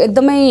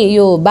एकदमै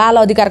यो बाल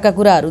अधिकारका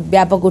कुराहरू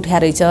व्यापक उठ्या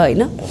रहेछ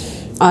होइन।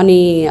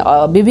 अनि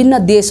विभिन्न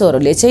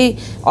देशहरूले चाहिँ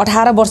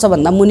 18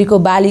 वर्षभन्दा मुनिको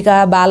बालिका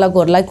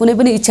बालकहरूलाई कुनै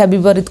पनि इच्छा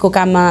विपरीतको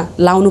काममा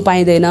लाउनु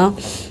पाइँदैन।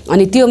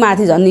 अनि त्यो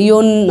माथि झन्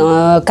यौन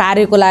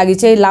कार्यको लागि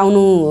चाहिँ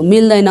लाउनु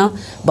मिल्दैन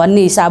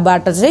भन्ने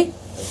हिसाबबाट चाहिँ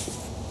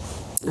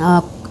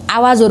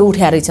आवाजहरू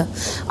उठ्या रहेछ।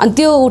 अनि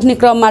त्यो उठ्ने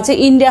क्रममा चाहिँ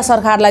इन्डिया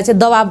सरकारलाई चाहिँ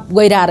दबाब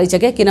गइरहेको रहेछ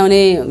क्या,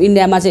 किनभने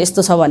इन्डियामा चाहिँ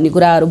यस्तो छ भन्ने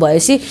कुराहरू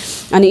भएपछि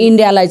अनि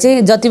इन्डियालाई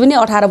चाहिँ जति पनि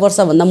 18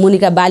 वर्षभन्दा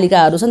मुनिका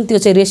बालिकाहरू छन् त्यो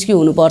चाहिँ रेस्क्यु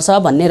हुनुपर्छ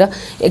भनेर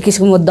एक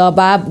किसिमको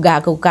दबाब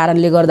गएको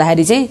कारणले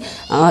गर्दाखेरि चाहिँ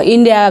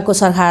इन्डियाको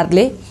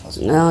सरकारले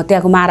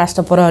त्यहाँको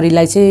महाराष्ट्र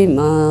प्रहरीलाई चाहिँ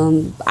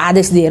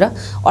आदेश दिएर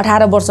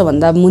 18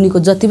 वर्षभन्दा मुनिको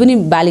जति पनि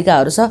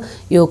बालिकाहरू छ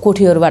यो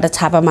कोठीहरूबाट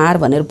छापा मार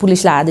भनेर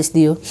पुलिसलाई आदेश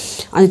दियो।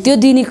 अनि त्यो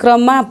दिने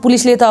क्रममा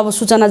पुलिसले त अब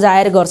सूचना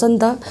जाहेर गर्छ नि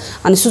त।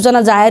 अनि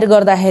सूचना जाहेर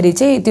गर्दाखेरि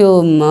चाहिँ त्यो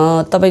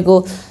तपाईँको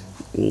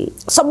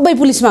सबै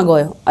पुलिसमा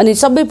गयो। अनि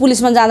सबै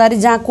पुलिसमा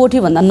जाँदाखेरि जहाँ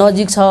कोठीभन्दा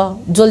नजिक छ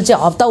जसले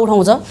चाहिँ हप्ता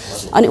उठाउँछ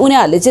अनि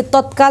उनीहरूले चाहिँ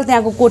तत्काल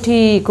त्यहाँको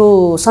कोठीको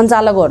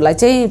सञ्चालकहरूलाई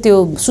चाहिँ त्यो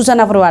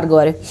सूचना प्रवाह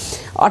गर्यो।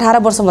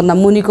 18 वर्षभन्दा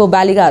मुनिको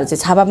बालिकाहरू चाहिँ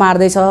छापा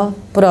मार्दैछ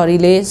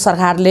प्रहरीले,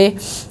 सरकारले,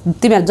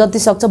 तिमीहरू जति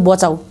सक्छ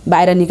बचाऊ,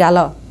 बाहिर निकाल,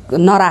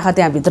 नराख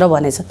त्यहाँभित्र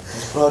भनेछ।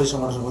 प्रहरी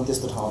संगठनमा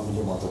त्यस्तो ठाउँ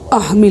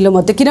मिलो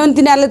मात्रै, किनभने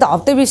तिनीहरूले त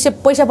हप्तै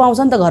पैसा पाउँछ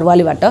नि त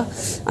घरवालीबाट।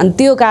 अनि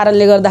त्यो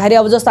कारणले गर्दाखेरि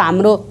अब जस्तो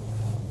हाम्रो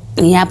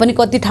यहाँ पनि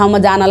कति ठाउँमा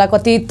जानलाई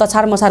कति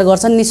तछार मछार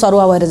गर्छन् नि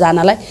सरुवा भएर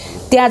जानलाई,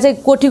 त्यहाँ चाहिँ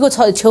कोठीको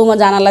छेउमा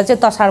जानलाई चाहिँ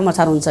तछार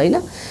मछार हुन्छ होइन,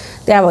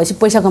 त्यहाँ भएपछि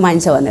पैसा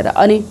कमाइन्छ भनेर।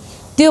 अनि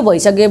त्यो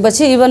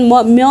भइसकेपछि इभन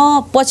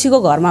म पछिको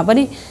घरमा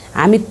पनि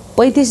हामी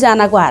 35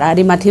 जनाको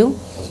हाराहारीमा थियौँ।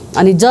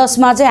 अनि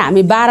जसमा चाहिँ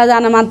हामी 12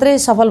 जना मात्रै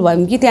सफल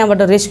भयौँ कि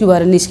त्यहाँबाट रेस्क्यु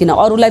भएर निस्किन,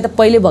 अरूलाई त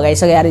पहिले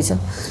भगाइसकेको रहेछ।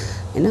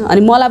 हैन।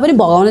 अनि मलाई पनि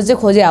भगाउन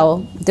चाहिँ खोजे हो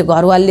त्यो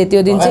घरवालीले।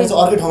 त्यो दिन चाहिँ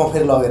अर्कै ठाउँमा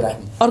फेरि लगेर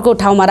राख्ने, अर्को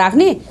ठाउँमा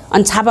राख्ने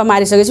अनि छापा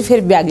मारिसकेपछि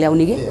फेरि ब्याग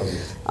ल्याउने कि।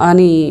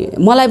 अनि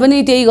मलाई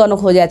पनि त्यही गर्न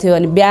खोजेको थियो।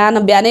 अनि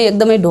बिहानै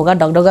एकदमै ढोका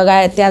ढकढका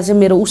गए। त्यहाँ चाहिँ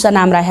मेरो उषा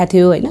नाम राखेको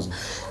थियो हैन।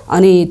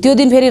 अनि त्यो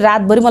दिन फेरि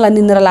रातभरि मलाई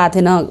निन्द्रा लागेको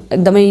थिएन,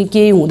 एकदमै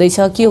के हुँदैछ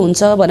के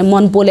हुन्छ भने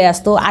मन पोले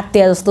जस्तो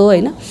आत्या जस्तो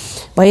हैन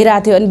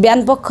भइरहेको थियो। अनि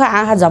बिहान पक्क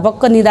आँखा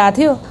झपक्क निदाएको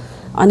थियो।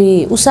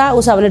 अनि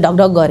उषा भने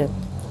ढकढक गऱ्यो।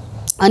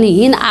 अनि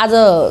हिँड आज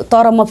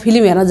तर म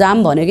फिल्म हेर्न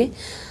जाम भन्यो कि।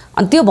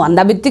 अनि त्यो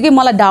भन्दा बित्तिकै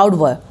मलाई डाउट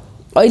भयो,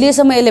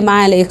 अहिलेसम्म यसले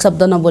मायाले एक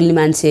शब्द नबोल्ने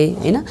मान्छे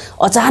हैन,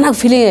 अचानक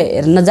फिल्म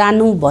हेर्न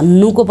जानु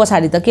भन्नुको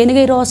पछाडि त केही न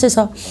केही रहस्य छ,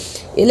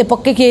 यसले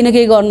पक्कै केही न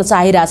केही गर्न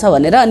चाहिरहेछ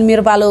भनेर। अनि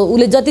मेरो पालो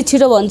उसले जति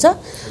छिटो भन्छ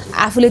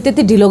आफूले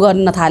त्यति ढिलो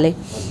गर्न थालेँ।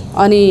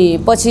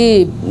 अनि पछि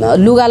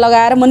लुगा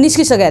लगाएर म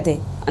निस्किसकेको थिएँ।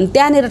 अनि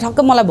त्यहाँनिर ठक्क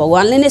मलाई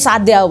भगवान्ले नै साथ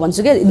दियो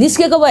भन्छु क्या।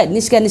 निस्केको भए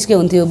निस्के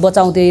हुन्थ्यो,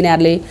 बचाउँथ्यो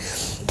यिनीहरूले।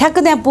 ठ्याक्क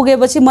त्यहाँ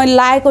पुगेपछि मैले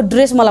लगाएको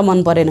ड्रेस मलाई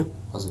मन परेन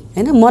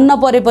हैन। मन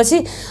नपरेपछि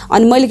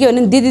अनि मैले के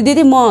भने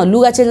दिदी म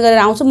लुगा चेन्ज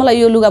गरेर आउँछु,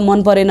 मलाई यो लुगा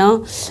मन परेन,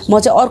 म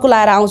चाहिँ अर्को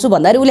लगाएर आउँछु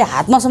भन्दाखेरि उसले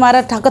हातमा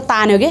समाएर ठक्क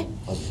तान्यो के।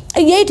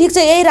 यही ठिक छ,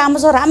 यही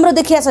राम्रो छ, राम्रो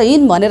देखिया छ,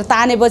 हिँड भनेर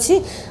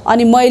तानेपछि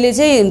अनि मैले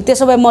चाहिँ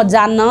त्यसो भए म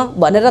जान्न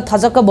भनेर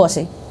थचक्क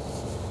बसेँ।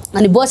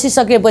 अनि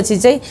बसिसकेपछि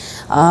चाहिँ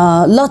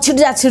ल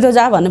छिटो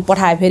जा भनेर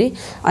पठाएँ फेरि।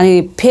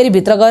 अनि फेरि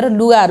भित्र गएर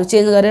लुगाहरू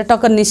चेन्ज गरेर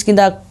टक्क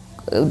निस्किँदा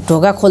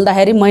ढोका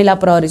खोल्दाखेरि महिला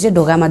प्रहरी चाहिँ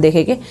ढोकामा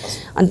देखेँ कि।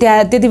 अनि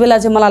त्यहाँ त्यति बेला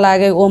चाहिँ मलाई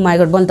लाग्यो ओ माई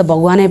गॉड मैले त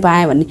भगवानै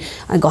पाएँ भन्ने।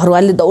 अनि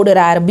घरवालीले दौडेर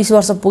आएर 20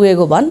 वर्ष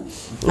पुगेको भन्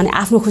अनि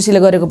आफ्नो खुसीले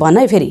गरेको भन्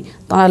है, फेरि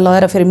तँलाई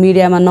लगेर फेरि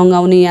मिडियामा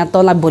नङ्गाउने या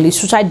तँलाई भोलि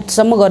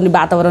सुसाइडसम्म गर्ने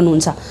वातावरण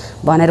हुन्छ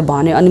भनेर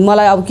भन्यो। अनि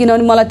मलाई अब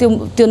किनभने मलाई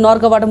त्यो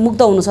नर्कबाट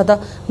मुक्त हुनु छ त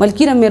मैले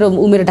किन मेरो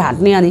उमेर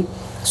ढाँट्ने। अनि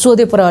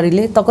सोधे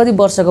प्रहरीले त कति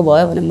वर्षको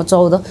भयो भने म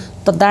 14,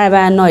 त दायाँ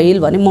बायाँ नहिल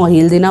भने म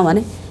हिल्दिनँ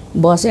भने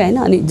बसेँ हैन।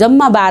 अनि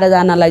जम्मा 12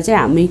 जनालाई चाहिँ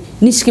हामी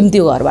निस्क्यौँ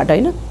त्यो घरबाट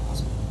हैन।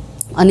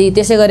 अनि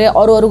त्यसै गरी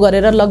अरू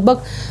गरेर लगभग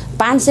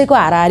 500 को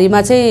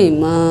हाराहारीमा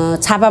चाहिँ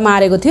छापा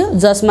मारेको थियो,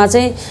 जसमा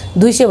चाहिँ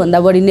 200 भन्दा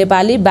बढी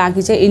नेपाली,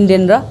 बाँकी चाहिँ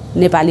इन्डियन र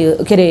नेपाली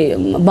के अरे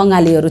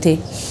बङ्गालीहरू थिए।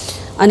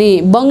 अनि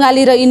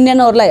बङ्गाली र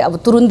इन्डियनहरूलाई अब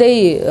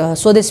तुरुन्तै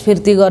स्वदेश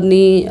फिर्ती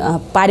गर्ने,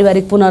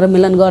 पारिवारिक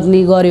पुनर्मिलन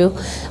गर्यो।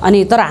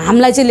 अनि तर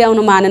हामीलाई चाहिँ ल्याउन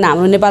मानेन।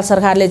 हाम्रो नेपाल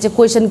सरकारले चाहिँ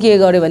क्वेसन के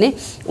गर्यो भने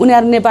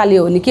उनीहरू नेपाली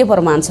हो भने के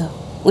प्रमाण छ,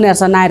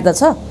 उनीहरूसँग नागरिकता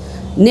छ,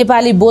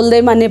 नेपाली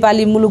बोल्दैमा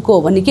नेपाली मुलुकको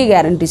हो भन्ने के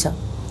ग्यारेन्टी छ,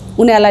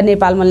 उनीहरूलाई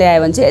नेपालमा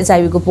ल्यायो भने चाहिँ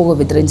एचआइभीको पोको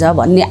भित्रिन्छ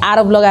भन्ने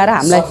आरोप लगाएर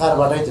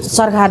हामीलाई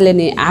सरकारले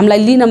नै हामीलाई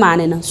लिन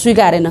मानेन,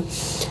 स्वीकारेन।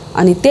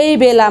 अनि त्यही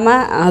बेलामा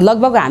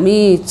लगभग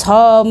हामी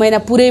 6 महिना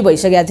पुरै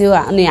भइसकेको थियो।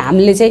 अनि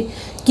हामीले चाहिँ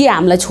कि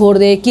हामीलाई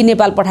छोड्दे कि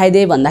नेपाल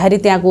पठाइदे भन्दाखेरि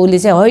त्यहाँको उसले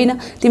चाहिँ होइन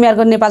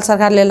तिमीहरूको नेपाल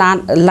सरकारले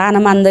लान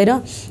मान्दैन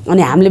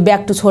अनि हामीले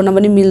ब्याक टु छोड्न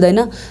पनि मिल्दैन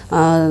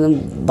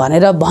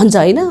भनेर भन्छ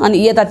हैन। अनि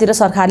यतातिर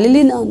सरकारले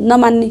लिन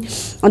नमान्ने।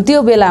 अनि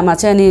त्यो बेलामा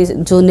चाहिँ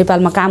अनि जो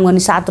नेपालमा काम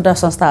गर्ने 7वटा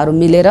संस्थाहरू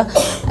मिलेर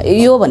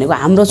यो भनेको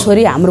हाम्रो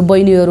छोरी हाम्रो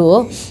बहिनीहरू हो,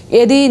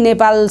 यदि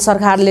नेपाल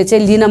सरकारले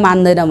चाहिँ लिन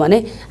मान्दैन भने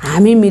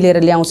हामी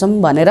मिलेर ल्याउँछौँ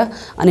भनेर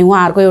अनि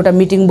उहाँहरूको एउटा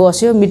मिटिङ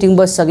बस्यो। मिटिङ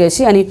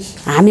बसिसकेपछि अनि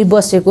हामी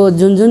बसेको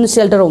जुन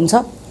सेल्टर होम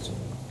छ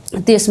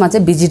त्यसमा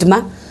चाहिँ भिजिटमा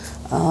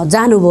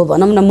जानुभयो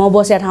भनौँ न। म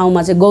बसेको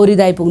ठाउँमा चाहिँ गौरी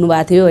दाई पुग्नु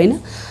भएको थियो हैन।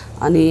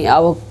 अनि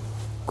अब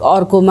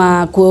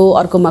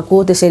अर्कोमा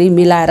को त्यसरी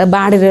मिलाएर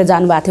बाँडेर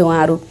जानुभएको थियो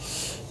उहाँहरू।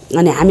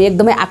 अनि हामी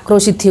एकदमै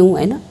आक्रोशित थियौँ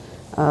हैन।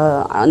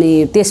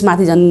 अनि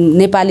त्यसमाथि झन्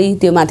नेपाली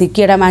त्यो माथि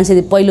केटा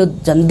मान्छे पहिलो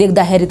झन्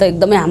देख्दाखेरि त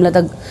एकदमै हामीलाई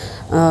त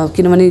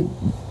किनभने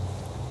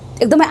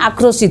एकदमै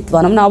आक्रोशित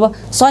भनौँ न।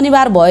 अब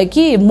शनिबार भयो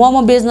कि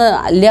मोमो बेच्न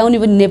ल्याउने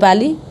पनि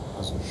नेपाली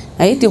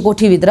है त्यो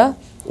कोठीभित्र,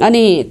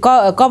 अनि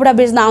कपडा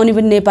बेच्न आउने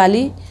पनि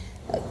नेपाली,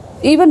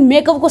 इभन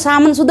मेकअपको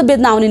सामान सुद्धा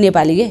बेच्न आउने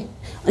नेपाली के।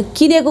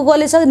 किनेको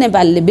कसले छ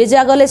नेपालीले,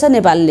 बेचेको कसले छ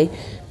नेपालीले,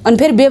 अनि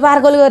फेरि व्यापार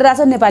कसले गरिरहेछ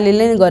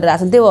नेपालीले नै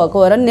गरिरहेछन्। त्यो भएको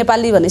भएर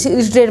नेपाली भनेपछि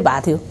इरिटेट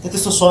भएको थियो।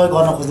 त्यस्तो सहयोग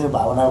गर्न खोज्ने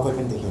भावना कोही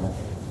पनि देखिएन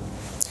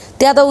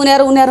त्यहाँ त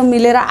उनीहरू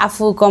मिलेर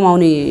आफू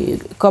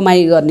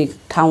कमाइ गर्ने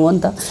ठाउँ हो नि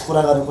त।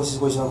 कुरा गर्ने कोसिस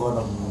कोहीसँग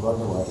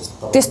गर्नु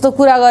भयो त्यस्तो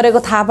कुरा गरेको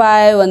थाहा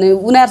पायो भने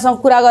उनीहरूसँग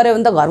कुरा गऱ्यो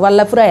भने त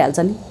घरवालीलाई पुऱ्याइहाल्छ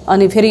नि।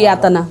 अनि फेरि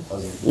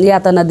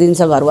यातना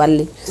दिन्छ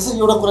घरवालीले। जस्तै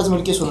एउटा कुरा चाहिँ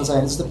मैले के सुन्न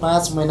चाहेँ, जस्तै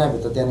 5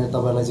 महिनाभित्र त्यहाँनिर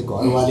तपाईँलाई चाहिँ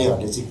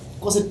घरवालीहरूले चाहिँ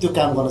कसरी त्यो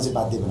काम गर्न चाहिँ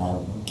बाध्य बनायो,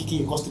 के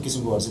कस्तो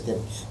किसिमकोहरू चाहिँ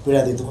त्यहाँ पीडा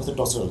दिन्थ्यो, कस्तो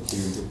टर्चरहरू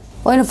दिन्थ्यो?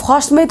 होइन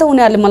फर्स्टमै त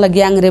उनीहरूले मलाई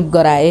ग्याङ रेप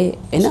गराए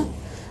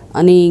हैन।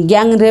 अनि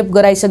ग्याङ रेप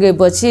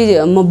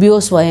गराइसकेपछि म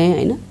बेहोस भएँ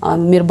हैन।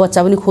 मेरो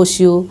बच्चा पनि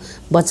खोसियो,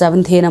 बच्चा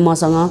पनि थिएन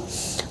मसँग।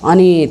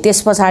 अनि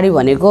त्यस पछाडि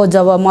भनेको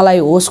जब मलाई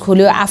होस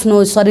खुल्यो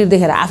आफ्नो शरीर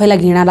देखेर आफैलाई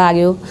घृणा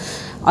लाग्यो।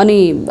 अनि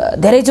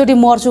धेरैचोटि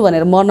मर्छु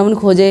भनेर मर्न पनि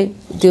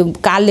खोजेँ, त्यो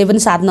कालले पनि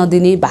साथ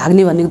नदिने,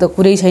 भाग्ने भन्ने त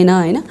कुरै छैन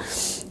हैन।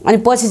 अनि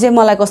पछि चाहिँ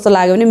मलाई कस्तो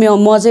लाग्यो भने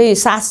म चाहिँ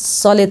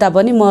सास चले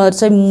तापनि म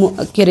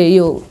चाहिँ के अरे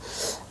यो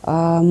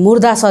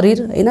मुर्दा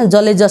शरीर हैन,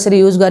 जसले जसरी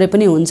युज गरे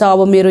पनि हुन्छ,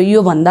 अब मेरो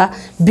यो भन्दा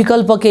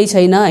विकल्प केही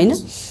छैन हैन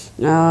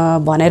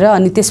भनेर।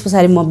 अनि त्यस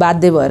पछाडि म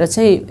बाध्य भएर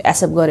चाहिँ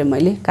एक्सेप्ट गरेँ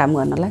मैले काम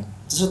गर्नलाई।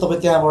 जस्तो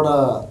तपाईँ त्यहाँबाट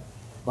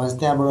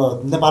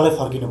नेपालै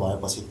फर्किनु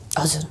भएपछि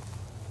हजुर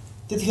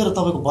त्यतिखेर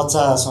तपाईँको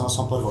बच्चासँग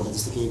सम्पर्क हुने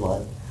जस्तो केही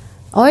भयो?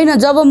 होइन,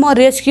 जब म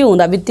रेस्क्यु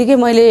हुँदा बित्तिकै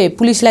मैले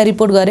पुलिसलाई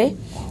रिपोर्ट गरेँ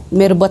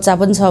मेरो बच्चा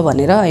पनि छ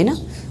भनेर होइन।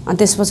 अनि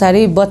त्यस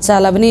पछाडि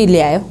बच्चालाई पनि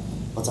ल्यायो।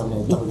 बच्चा पनि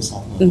तपाईँको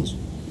साथमा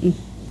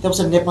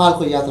त्यसपछि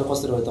नेपालको यात्रा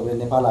कसरी भयो? तपाईँ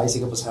नेपाल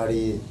आइसके पछाडि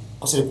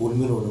कसरी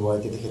घुलमिल हुनुभयो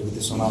त्यतिखेरको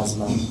त्यो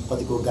समाजमा?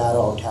 कतिको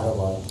गाह्रो अप्ठ्यारो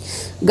भयो?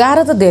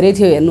 गाह्रो त धेरै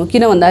थियो हेर्नु,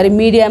 किन भन्दाखेरि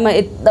मिडियामा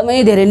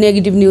एकदमै धेरै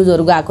नेगेटिभ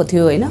न्युजहरू गएको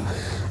थियो होइन।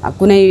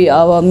 कुनै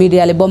अब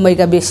मिडियाले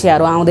बम्बईका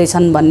बेस्याहरू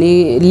आउँदैछन् भन्ने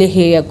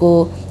लेखेको,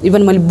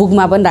 इभन मैले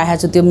बुकमा पनि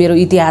राखेको छु त्यो मेरो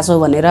इतिहास हो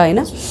भनेर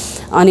होइन।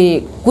 अनि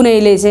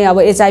कुनैले चाहिँ अब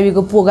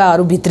एचआइभीको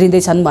पोकाहरू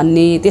भित्रिँदैछन्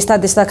भन्ने त्यस्ता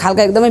त्यस्ता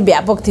खालका एकदमै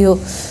व्यापक थियो।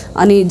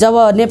 अनि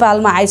जब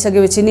नेपालमा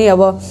आइसकेपछि नि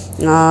अब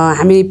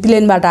हामी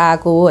प्लेनबाट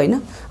आएको हो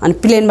होइन। अनि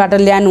प्लेनबाट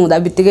ल्यानु हुँदा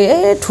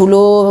बित्तिकै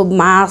ठुलो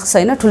मास्क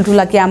होइन,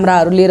 ठुल्ठुला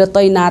क्यामेराहरू लिएर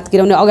तैनात,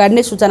 किनभने अगाडि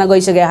नै सूचना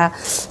गइसकेका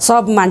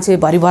सब मान्छे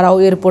भरिभराउ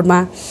एयरपोर्टमा।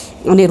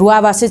 अनि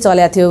रुवाबासै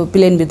चलेको थियो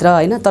प्लेनभित्र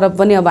होइन। तर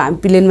पनि अब हामी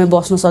प्लेनमै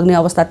बस्नु सक्ने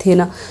अवस्था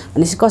थिएन।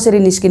 भनेपछि कसरी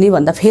निस्किने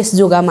भन्दा फेस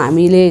जोगामा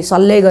हामीले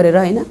सल्लाह गरेर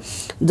होइन,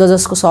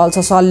 जसको सल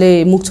छ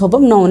सलले मुख छोपौँ,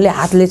 नहुनले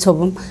हातले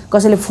छोपौँ,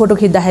 कसैले फोटो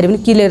खिच्दाखेरि पनि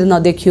क्लियर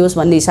नदेखियोस्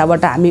भन्ने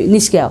हिसाबबाट हामी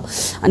निस्क्यौँ।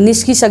 अनि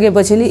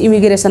निस्किसकेपछि नि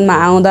इमिग्रेसनमा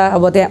आउँदा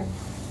अब त्यहाँ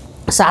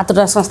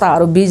 7वटा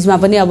संस्थाहरू बिचमा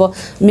पनि अब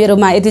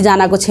मेरोमा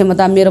यतिजनाको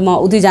क्षमता, मेरोमा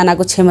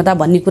उतिजनाको क्षमता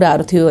भन्ने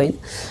कुराहरू थियो होइन।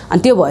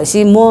 अनि त्यो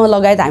भएपछि म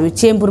लगायत हामी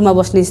चेम्पुरमा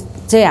बस्ने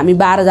चाहिँ हामी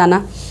 12जना,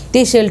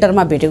 त्यही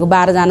सेल्टरमा भेटेको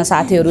 12जना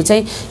साथीहरू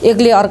चाहिँ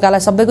एकले अर्कालाई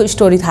सबैको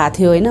स्टोरी थाहा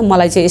थियो होइन।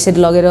 मलाई चाहिँ यसरी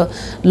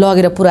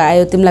लगेर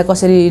पुऱ्यायो, तिमीलाई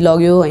कसरी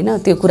लग्यो होइन,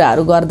 त्यो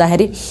कुराहरू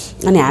गर्दाखेरि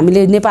अनि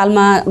हामीले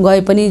नेपालमा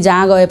गए पनि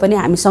जहाँ गए पनि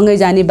हामी सँगै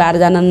जाने,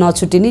 12जना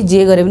नछुटिने,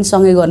 जे गरे पनि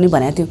सँगै गर्ने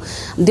भनेको थियो।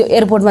 त्यो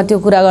एयरपोर्टमा त्यो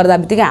कुरा गर्दा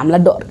बित्तिकै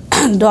हामीलाई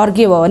डर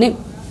के भयो भने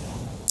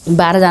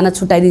 12जना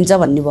छुट्याइदिन्छ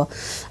भन्ने भयो।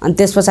 अनि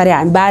त्यस पछाडि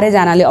हामी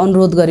 12जनाले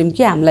अनुरोध गऱ्यौँ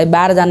कि हामीलाई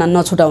 12जना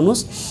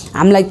नछुटाउनुहोस्,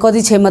 हामीलाई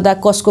कति क्षमता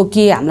कसको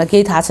के हामीलाई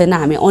केही थाहा छैन,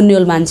 हामी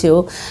अन्यल मान्छे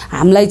हो,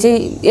 हामीलाई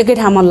चाहिँ एकै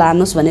ठाउँमा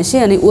लानुहोस् भनेपछि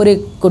अनि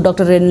ओरेको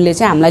डाक्टर रेणुले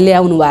चाहिँ हामीलाई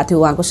ल्याउनु भएको थियो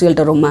उहाँको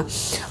सेल्टर रुममा।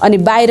 अनि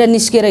बाहिर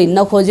निस्केर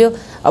हिँड्न खोज्यो,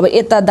 अब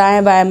यता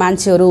दायाँ बायाँ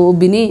मान्छेहरू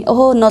उभिने,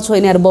 ओहो नछो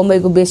यिनीहरू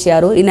बम्बईको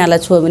बेस्याहरू, यिनीहरूलाई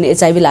छोयो भने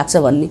एचआइभी लाग्छ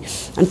भन्ने।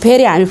 अनि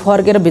फेरि हामी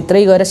फर्केर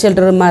भित्रै गएर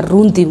सेल्टर रुममा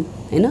रुन्थ्यौँ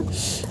होइन।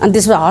 अनि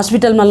त्यसपछि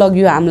हस्पिटलमा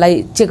लग्यो हामीलाई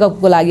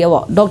चेकअपको लागि।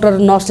 अब डाक्टर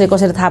नर्सले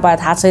कसरी थाहा पायो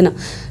थाहा छैन,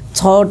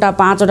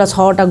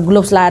 6वटा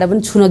ग्लोभ्स लाएर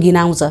पनि छुन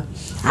घिनाउँछ।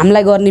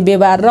 हामीलाई गर्ने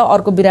व्यवहार र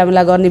अर्को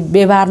बिरामीलाई गर्ने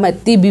व्यवहारमा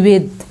यति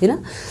विभेद होइन।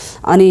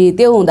 अनि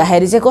त्यो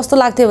हुँदाखेरि चाहिँ कस्तो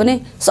लाग्थ्यो भने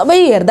सबै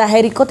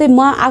हेर्दाखेरि कतै म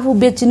आफू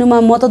बेचिनुमा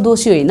म त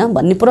दोषी होइन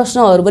भन्ने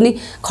प्रश्नहरू पनि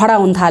खडा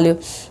हुन थाल्यो।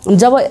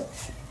 जब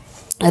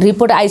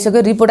रिपोर्ट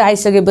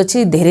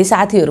आइसकेपछि धेरै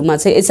साथीहरूमा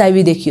चाहिँ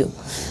एचआइभी देखियो।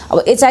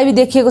 अब एचआइभी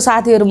देखिएको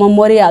साथीहरू म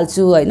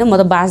मरिहाल्छु होइन, म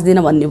त बाँच्दिनँ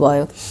भन्ने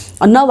भयो।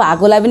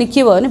 नभएकोलाई पनि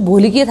के भयो भने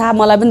भोलि के थाहा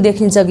मलाई पनि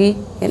देखिन्छ कि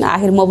होइन,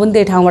 आखिर म पनि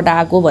त्यही ठाउँबाट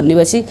आएको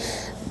भन्नेपछि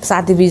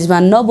साथी बिचमा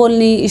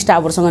नबोल्ने,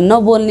 स्टाफहरूसँग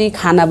नबोल्ने,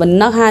 खाना पनि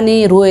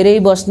नखाने, रोएरै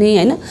बस्ने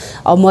होइन।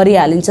 अब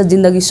मरिहालिन्छ,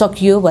 जिन्दगी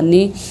सकियो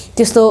भन्ने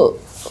त्यस्तो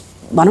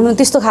भनौँ न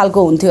त्यस्तो खालको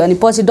हुन्थ्यो। अनि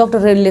पछि डाक्टर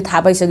रेणुले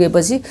थाहा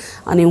पाइसकेपछि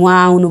अनि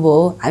उहाँ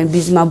आउनुभयो, हामी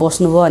बिचमा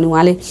बस्नुभयो। अनि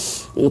उहाँले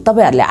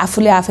तपाईँहरूले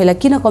आफैलाई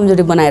किन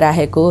कमजोरी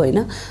बनाइराखेको होइन,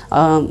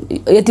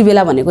 यति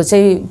बेला भनेको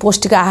चाहिँ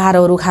पौष्टिक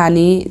आहारहरू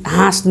खाने,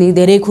 हाँस्ने,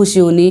 धेरै खुसी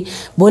हुने,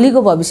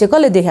 भोलिको भविष्य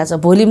कसले देखाएको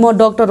छ? भोलि म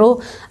डाक्टर हो,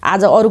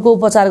 आज अरूको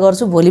उपचार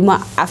गर्छु, भोलि म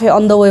आफै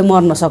अन द वे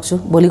मर्न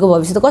सक्छु, भोलिको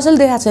भविष्य त कसैले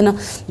देखाएको छैन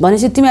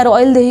भनेपछि तिमीहरू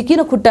अहिलेदेखि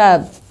किन खुट्टा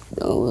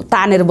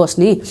तानेर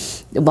बस्ने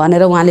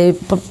भनेर उहाँले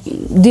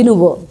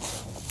दिनुभयो।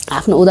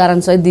 आफ्नो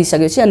उदाहरणसहित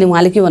दिइसकेपछि अनि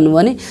उहाँले के भन्नुभयो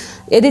भने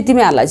यदि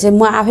तिमीहरूलाई चाहिँ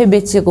म आफै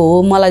बेचेको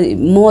हो, मलाई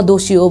म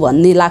दोषी हो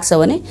भन्ने लाग्छ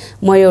भने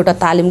म एउटा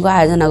तालिमको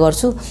आयोजना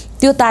गर्छु,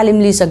 त्यो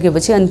तालिम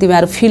लिइसकेपछि अनि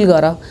तिमीहरू फिल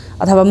गर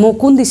अथवा म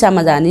कुन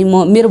दिशामा जाने,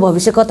 मेरो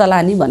भविष्य कता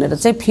लाने भनेर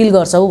चाहिँ फिल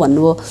गर्छौ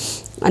भन्नुभयो।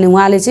 अनि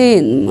उहाँले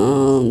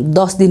चाहिँ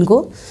 10 दिनको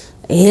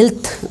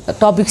हेल्थ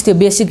टपिक्स थियो,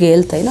 बेसिक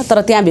हेल्थ होइन,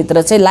 तर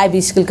त्यहाँभित्र चाहिँ लाइफ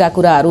स्किलका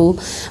कुराहरू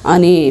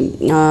अनि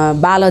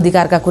बाल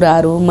अधिकारका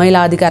कुराहरू,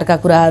 महिला अधिकारका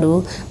कुराहरू,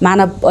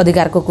 मानव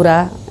अधिकारको कुरा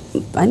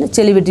होइन,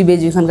 चेलीबेटी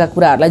बेचबिखनका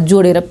कुराहरूलाई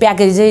जोडेर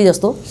प्याकेजै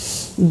जस्तो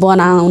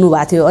बनाउनु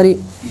भएको थियो। अनि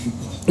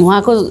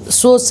उहाँको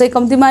सोच चाहिँ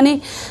कम्तीमा नि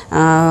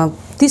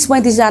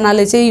 30-35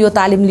 जनाले चाहिँ यो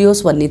तालिम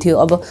लियोस् भन्ने थियो।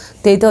 अब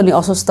त्यही त नि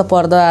अस्वस्थ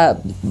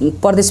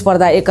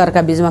प्रतिस्पर्धा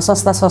एकअर्का बिचमा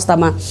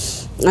संस्थामा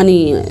अनि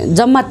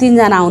जम्मा 3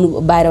 जना आउनु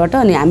बाहिरबाट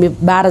अनि हामी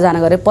 12 जना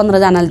गरे 15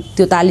 जनाले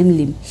त्यो तालिम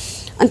लियौँ।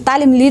 अनि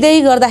तालिम लिँदै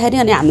गर्दाखेरि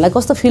अनि हामीलाई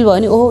कस्तो फिल भयो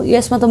भने ओहो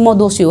यसमा त म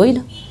दोषी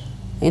होइन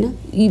हैन,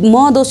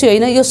 म दोषी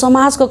होइन, यो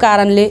समाजको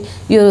कारणले,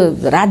 यो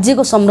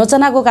राज्यको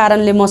संरचनाको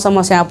कारणले म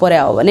समस्यामा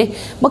पर्या हो भने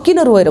म किन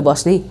रोएर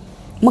बस्ने,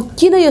 म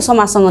किन यो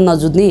समाजसँग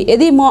नजुट्ने?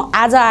 यदि म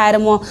आज आएर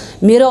म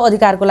मेरो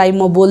अधिकारको लागि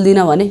म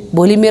बोल्दिनँ भने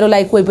भोलि मेरो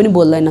लागि कोही पनि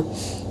बोल्दैन,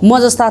 म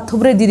जस्ता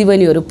थुप्रै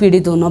दिदीबहिनीहरू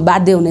पीडित हुन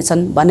बाध्य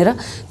हुनेछन् भनेर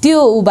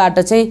त्यो उबाट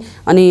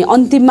चाहिँ अनि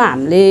अन्तिममा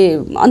हामीले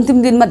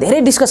अन्तिम दिनमा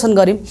धेरै डिस्कसन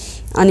गऱ्यौँ।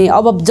 अनि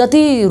अब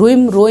जति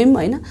रोयौँ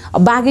होइन,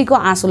 अब बाँकीको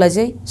आँसुलाई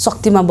चाहिँ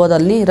शक्तिमा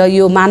बदल्ने र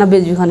यो मानव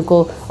बेचबिखनको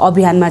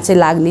अभियानमा चाहिँ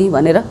लाग्ने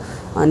भनेर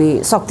अनि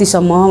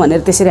शक्तिसम्म भनेर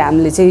त्यसरी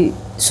हामीले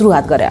चाहिँ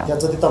सुरुवात गरे।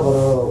 जति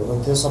तपाईँहरू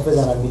हुनुहुन्थ्यो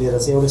सबैजना मिलेर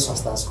चाहिँ एउटै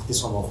संस्था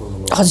शक्तिसम्म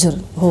खोल्नु? हजुर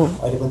हो,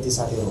 अहिले पनि ती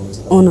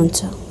साथीहरू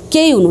हुनुहुन्छ।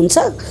 केही हुनुहुन्छ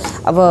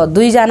अब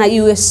दुईजना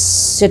युएस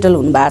सेटल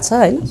हुनुभएको छ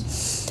होइन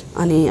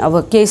अनि अब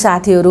केही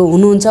साथीहरू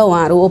हुनुहुन्छ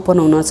उहाँहरू ओपन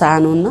हुन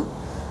चाहनुहुन्न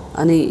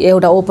अनि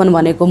एउटा ओपन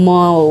भनेको म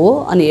हो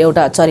अनि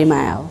एउटा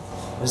चरीमाया हो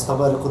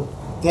तपाईँहरूको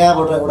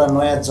त्यहाँबाट एउटा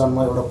नयाँ जन्म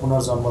एउटा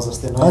पुनर्जन्म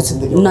जस्तै नयाँ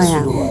जिन्दगी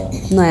सुरु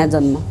भयो नयाँ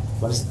जन्म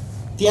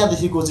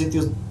त्यहाँदेखिको चाहिँ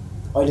त्यो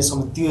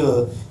अहिलेसम्म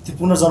त्यो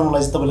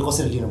पुनर्जन्मलाई चाहिँ तपाईँले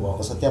कसरी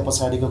लिनुभएको छ त्यहाँ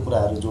पछाडिको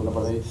कुराहरू जोड्नु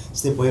पर्दाखेरि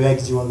जस्तै वैवाहिक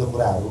जीवनको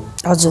कुराहरू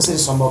कसरी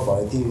सम्भव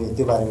भयो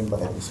त्यो बारेमा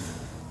बताइदिनुहोस्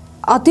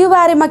त्यो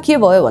बारेमा के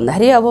भयो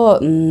भन्दाखेरि अब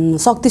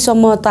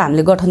शक्तिसम्म त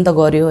हामीले गठन त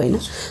गर्यो होइन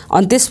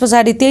अनि त्यस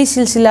पछाडि त्यही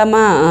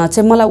सिलसिलामा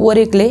चाहिँ मलाई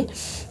ओरेकले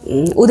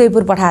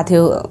उदयपुर पठाएको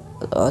थियो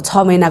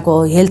 6 महिनाको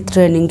हेल्थ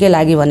ट्रेनिङकै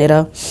लागि भनेर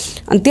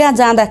अनि त्यहाँ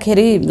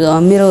जाँदाखेरि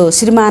मेरो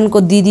श्रीमानको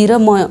दिदी र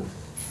म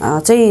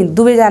चाहिँ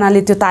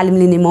दुवैजनाले त्यो तालिम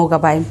लिने मौका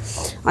पायौँ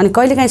अनि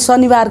कहिलेकाहीँ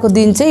शनिबारको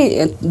दिन चाहिँ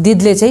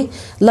दिदीले चाहिँ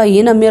ल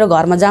हिँड मेरो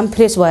घरमा जाम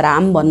फ्रेस भएर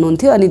आम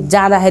भन्नुहुन्थ्यो अनि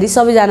जाँदाखेरि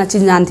सबैजना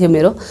चिन्जान्थ्यो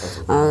मेरो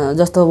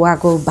जस्तो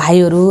उहाँको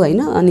भाइहरू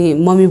होइन अनि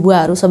मम्मी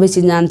बुवाहरू सबै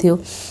चिन्जान्थ्यो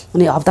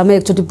अनि हप्तामा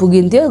एकचोटि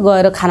पुगिन्थ्यो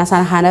गएर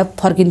खानासाना खाना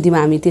फर्किन्थ्यौँ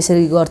हामी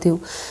त्यसरी गर्थ्यौँ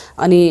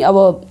अनि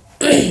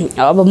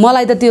अब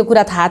मलाई त त्यो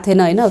कुरा थाहा थिएन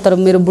होइन तर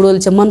मेरो बुढोले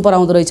चाहिँ मन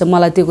पराउँदो रहेछ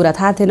मलाई त्यो कुरा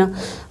थाहा थिएन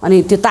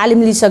अनि त्यो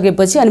तालिम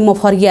लिइसकेपछि अनि म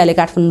फर्किहालेँ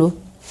काठमाडौँ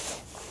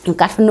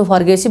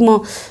फर्केपछि म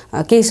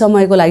केही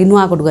समयको लागि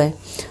नुवाकोट गएँ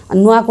अनि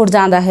नुवाकोट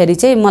जाँदाखेरि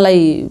चाहिँ मलाई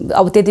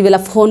अब त्यति बेला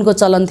फोनको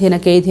चलन थिएन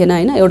केही थिएन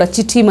होइन एउटा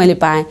चिठी मैले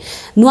पाएँ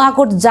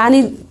नुवाकोट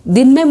जाने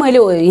दिनमै मैले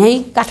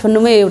यहीँ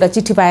काठमाडौँमै एउटा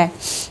चिठी पाएँ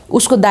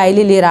उसको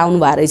दाइले लिएर आउनु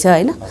भएको रहेछ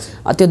होइन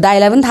त्यो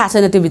दाइलाई पनि थाहा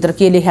छैन त्यो भित्र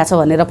के लेखेको छ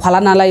भनेर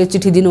फलानालाई यो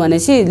चिठी दिनु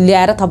भनेपछि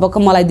ल्याएर थपक्क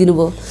मलाई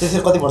दिनुभयो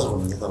कति वर्षको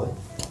हुनुहुन्छ तपाईँ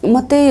म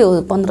त्यही हो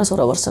 15-16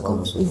 वर्षको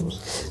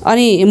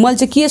अनि मैले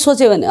चाहिँ के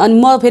सोचेँ भने अनि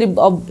म फेरि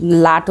अब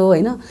लाटो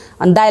होइन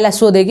अनि दाइलाई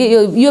सोधेँ कि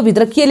यो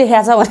भित्र के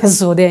लेखेको छ भनेर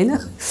सोधेँ होइन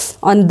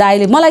अनि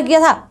दाइले मलाई के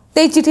थाहा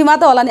त्यही चिठीमा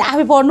त होला नि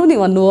आफै पढ्नु नि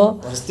भन्नुभयो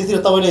त्यतिखेर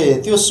तपाईँले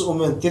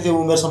त्यति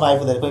उमेरसम्म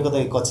आइपुग्दाखेरि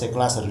कतै कक्षा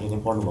क्लासहरू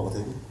लिने पढ्नुभएको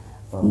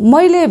थियो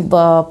मैले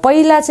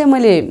पहिला चाहिँ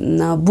मैले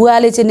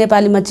बुवाले चाहिँ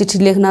नेपालीमा चिठी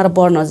लेख्न र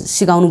पढ्न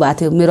सिकाउनु भएको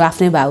थियो मेरो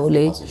आफ्नै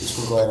बाबुले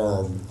स्कुल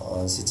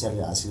गएर शिक्षा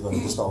हासिल गर्ने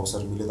त्यस्तो अवसर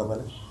मिल्यो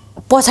तपाईँलाई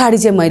पछाडि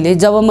चाहिँ मैले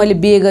जब मैले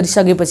बिहे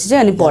गरिसकेपछि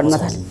चाहिँ अनि पढ्न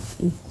थालेँ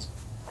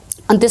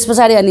अनि त्यस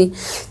पछाडि अनि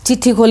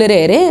चिठी खोलेर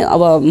हेरेँ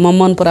अब म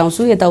मन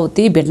पराउँछु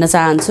यताउति भेट्न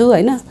चाहन्छु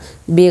होइन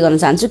बिहे गर्न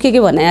चाहन्छु के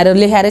भनेर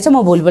लेखाएर चाहिँ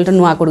म भोलिपल्ट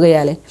नुवाकोट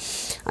गइहालेँ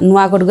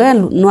नुवाकोट गएँ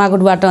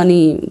नुवाकोटबाट अनि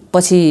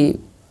पछि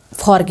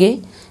फर्केँ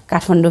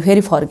काठमाडौँ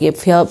फेरि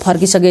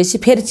फर्किसकेपछि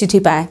फेरि चिठी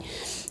पाएँ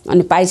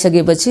अनि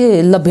पाइसकेपछि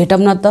ल भेटौँ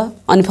न त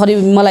अनि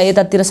फेरि मलाई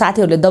यतातिर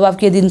साथीहरूले दबाब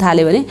के दिन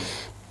थाल्यो भने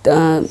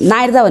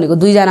नागरिकता भनेको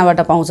दुईजनाबाट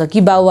पाउँछ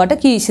कि बाउबाट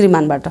कि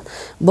श्रीमानबाट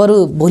बरु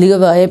भोलि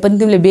भए पनि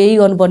तिमीले बिहे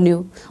गर्नुपर्ने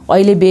हो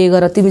अहिले बिहे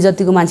गर तिमी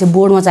जतिको मान्छे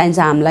बोर्डमा चाहिन्छ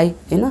हामीलाई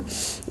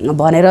होइन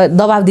भनेर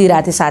दबाब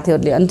दिइरहेको थिएँ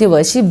साथीहरूले अनि त्यो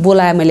भएपछि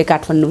बोलाएँ मैले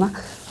काठमाडौँमा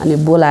अनि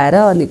बोलाएर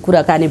अनि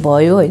कुराकानी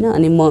भयो होइन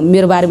अनि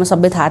मेरो बारेमा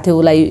सबै थाहा थियो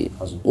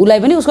उसलाई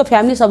पनि उसको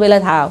फ्यामिली सबैलाई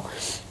थाहा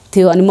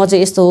थियो अनि म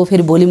चाहिँ यस्तो हो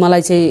फेरि भोलि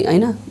मलाई चाहिँ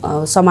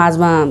होइन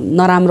समाजमा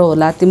नराम्रो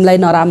होला तिमीलाई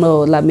नराम्रो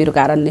होला मेरो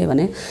कारणले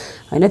भने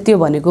होइन त्यो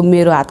भनेको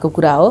मेरो हातको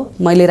कुरा हो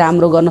मैले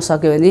राम्रो गर्न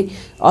सक्यो भने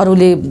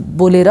अरूले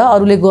बोलेर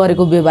अरूले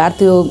गरेको व्यवहार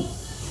त्यो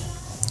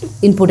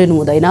इम्पोर्टेन्ट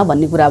हुँदैन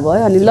भन्ने कुरा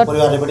भयो अनि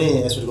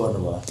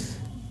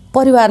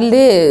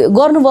परिवारले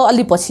गर्नुभयो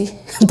अलि पछि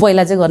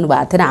पहिला चाहिँ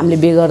गर्नुभएको थिएन हामीले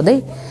बिहे गर्दै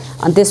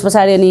अनि त्यस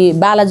पछाडि अनि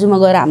बालाजुमा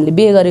गएर हामीले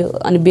बिहे गऱ्यो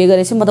अनि बिहे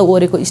गरेपछि म त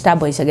ओरेको स्टाफ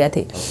भइसकेको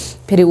थिएँ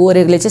फेरि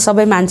ओरेकले चाहिँ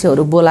सबै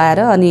मान्छेहरू बोलाएर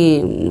अनि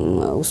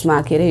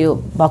उसमा के अरे यो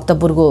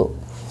भक्तपुरको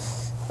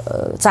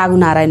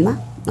चागुनारायणमा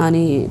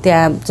अनि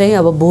त्यहाँ चाहिँ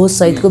अब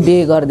भोजसहितको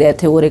बिहे गरिदिएको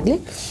थियो ओरेकले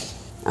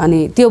अनि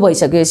त्यो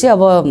भइसकेपछि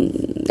अब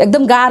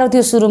एकदम गाह्रो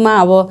थियो सुरुमा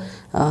अब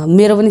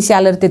मेरो पनि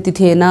स्यालेरी त्यति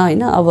थिएन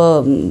होइन अब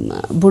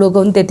बुढोको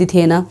पनि त्यति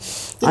थिएन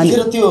अनि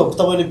त्यो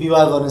तपाईँले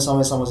विवाह गर्ने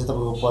समयसम्म चाहिँ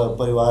तपाईँको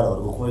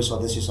परिवारहरूको कुनै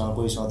सदस्यसँग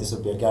कोहीसँग त्यसो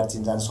भेटघाट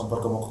चिनजान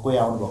सम्पर्कमा कोही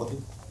आउनुभएको थियो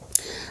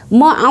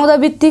म आउँदा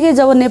बित्तिकै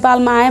जब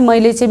नेपालमा आएँ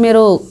मैले चाहिँ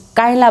मेरो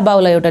काइला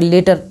बाउलाई एउटा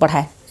लेटर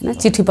पठाएँ होइन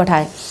चिठी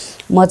पठाएँ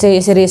म चाहिँ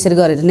यसरी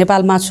गरेर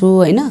नेपालमा छु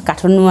होइन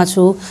काठमाडौँमा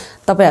छु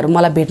तपाईँहरू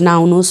मलाई भेट्न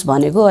आउनुहोस्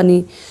भनेको अनि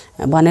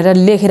भनेर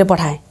लेखेर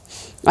पठाएँ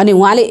अनि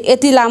उहाँले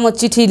यति लामो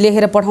चिठी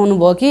लेखेर पठाउनु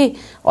भयो कि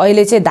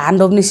अहिले चाहिँ धान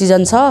रोप्ने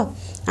सिजन छ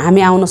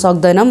हामी आउन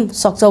सक्दैनौँ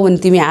सक्छौ भने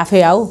तिमी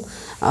आफै आऊ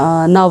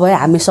नभए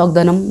हामी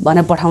सक्दैनौँ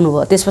भनेर पठाउनु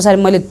भयो त्यस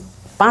पछाडि मैले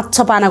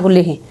 5-6 पानाको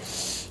लेखेँ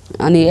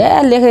अनि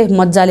लेखेँ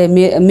मजाले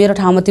मेरो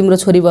ठाउँमा तिम्रो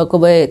छोरी भएको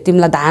भए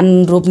तिमीलाई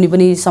धान रोप्ने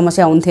पनि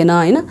समस्या हुन्थेन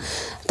होइन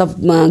त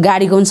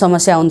गाडीको पनि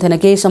समस्या हुन्थेन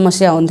केही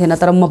समस्या हुन्थेन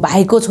तर म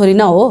भाइको छोरी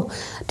न हो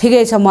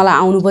ठिकै छ मलाई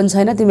आउनु पनि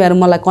छैन तिमीहरू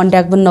मलाई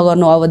कन्ट्याक्ट पनि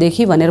नगर्नु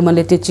अबदेखि भनेर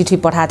मैले त्यो चिठी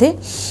पठाएको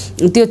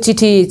थिएँ त्यो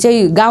चिठी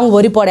चाहिँ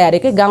गाउँभरि पढ्यो अरे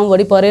के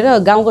गाउँभरि पढेर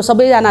गाउँको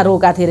सबैजना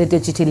रोका थिए अरे त्यो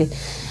चिठीले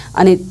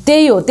अनि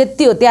त्यही हो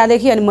त्यति हो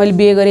त्यहाँदेखि अनि मैले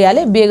बिहे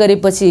गरिहालेँ बिहे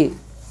गरेपछि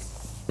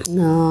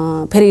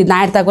फेरि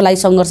नागरिकताको लागि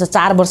सङ्घर्ष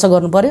 4 वर्ष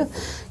गर्नु पर्यो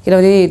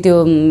किनभने त्यो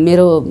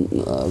मेरो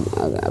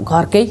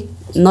घरकै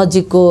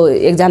नजिकको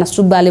एकजना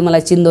सुब्बाले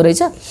मलाई चिन्दो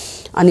रहेछ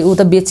अनि ऊ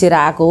त बेचेर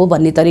आएको हो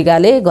भन्ने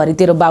तरिकाले घरि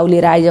तेरो बाउ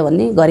लिएर आइज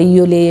भन्ने, घरि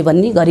यो ले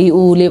भन्ने, घरि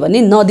ऊले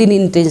भन्ने, नदिने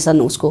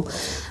इन्टेन्सन उसको।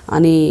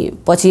 अनि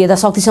पछि यता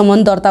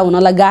शक्तिसम्म दर्ता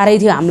हुनलाई गाह्रै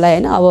थियो हामीलाई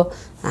होइन। अब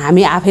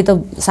हामी आफै त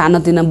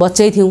सानोतिनो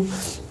बच्चै थियौँ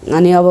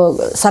अनि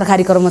अब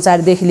सरकारी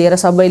कर्मचारीदेखि लिएर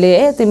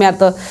सबैले तिमीहरू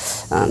त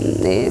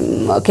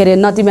के अरे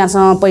न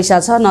तिमीहरूसँग पैसा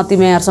छ, न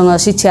तिमीहरूसँग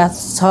शिक्षा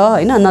छ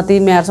होइन, न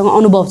तिमीहरूसँग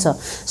अनुभव छ,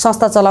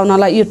 संस्था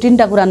चलाउनलाई यो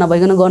तिनवटा कुरा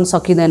नभइकन गर्न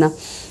सकिँदैन।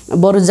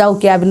 बरु जाऊ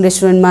क्याबिन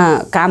रेस्टुरेन्टमा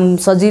काम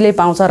सजिलै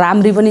पाउँछ,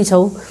 राम्री पनि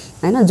छौ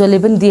होइन, जसले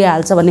पनि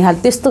दिइहाल्छ भन्ने खाले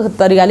त्यस्तो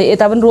तरिकाले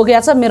यता पनि रोकिया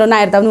छ, मेरो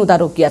नायरता पनि उता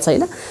रोकिया छ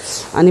होइन।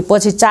 अनि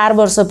पछि 4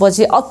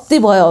 वर्षपछि अति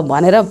भयो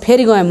भनेर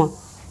फेरि गएँ म।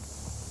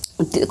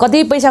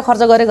 कति पैसा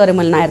खर्च गरेँ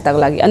मैले नायरताको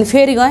लागि। अनि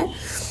फेरि गएँ।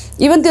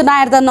 इभन त्यो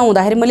नायरता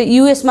नहुँदाखेरि मैले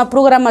युएसमा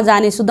प्रोग्राममा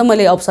जाने सुद्ध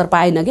मैले अवसर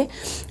पाइनँ कि।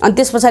 अनि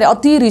त्यस पछाडि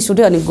अति रिस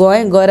उठ्यो अनि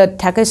गएर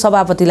ठ्याक्कै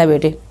सभापतिलाई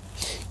भेटेँ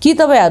कि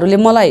तपाईँहरूले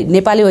मलाई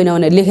नेपाली होइन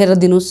भने लेखेर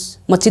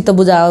दिनुहोस्, म चित्त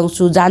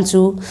बुझाउँछु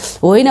जान्छु,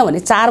 होइन भने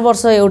 4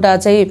 वर्ष एउटा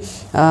चाहिँ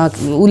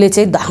उसले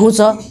चाहिँ धाउँछ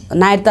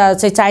नायरता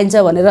चाहिँ चाहिन्छ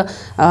भनेर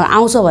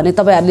आउँछ भने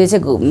तपाईँहरूले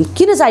चाहिँ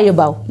किन चाहियो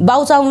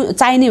बाउ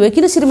चाहिने भए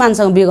किन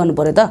श्रीमानसँग बिहे गर्नु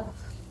पऱ्यो त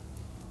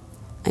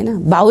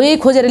होइन, बाउै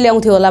खोजेर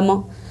ल्याउँथ्यो होला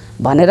म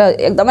भनेर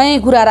एकदमै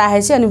कुरा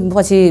राखेपछि। अनि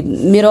पछि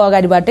मेरो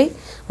अगाडिबाटै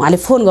उहाँले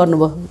फोन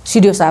गर्नुभयो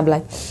सिडिओ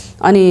साहबलाई।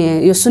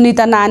 अनि यो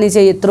सुनिता नानी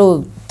चाहिँ यत्रो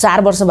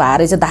 4 वर्ष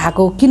भएर चाहिँ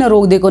धाएको किन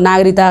रोकिदिएको,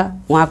 नागरिकता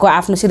उहाँको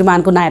आफ्नो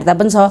श्रीमानको नागरिकता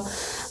पनि छ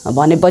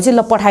भनेपछि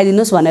ल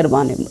पठाइदिनुहोस् भनेर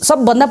भने।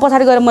 सबभन्दा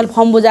पछाडि गएर मैले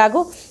फर्म बुझाएको,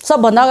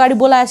 सबभन्दा अगाडि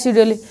बोलायो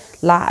सिडिओले।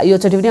 ला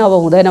योचोटि पनि अब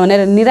हुँदैन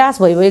भनेर निराश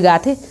भइ गएको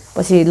थिएँ।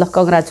 पछि ल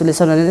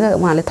कङ्ग्रेचुलेसन भनेर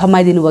उहाँले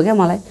थमाइदिनु भयो क्या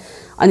मलाई।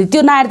 अनि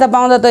त्यो नागरिकता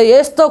पाउँदा त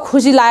यस्तो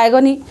खुसी लागेको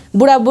नि,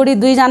 बुढाबुढी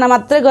 2 जना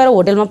मात्रै गएर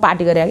होटेलमा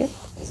पार्टी गरे क्या,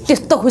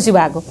 त्यस्तो खुसी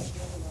भएको।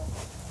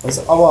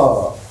 अब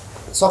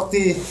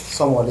शक्ति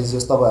समूहले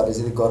जस तपाईँहरूले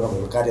चाहिँ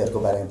गर्नुभएको कार्यहरूको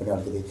बारेमा पनि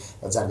अलिकति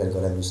जानकारी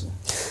गराइदिनुहोस् न।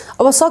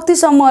 अब शक्ति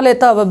समूहले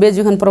त अब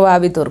बेचबिखन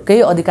प्रभावितहरूकै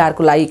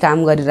अधिकारको लागि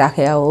काम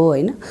गरिराखेको हो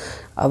होइन।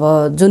 अब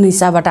जुन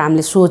हिसाबबाट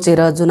हामीले सोचेर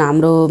जुन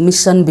हाम्रो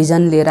मिसन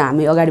भिजन लिएर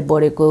हामी अगाडि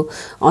बढेको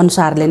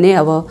अनुसारले नै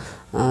अब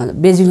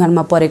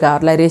बेचबिखनमा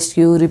परेकाहरूलाई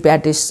रेस्क्यु,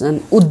 रिप्याट्रिएसन,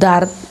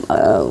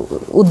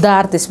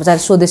 उद्धार त्यस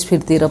पछाडि स्वदेश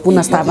फिर्ती र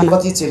पुनर्स्थापना।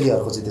 कति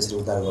चेलीहरूको चाहिँ त्यसरी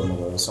उद्धार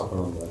गर्नुभयो, सफल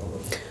हुनुभयो?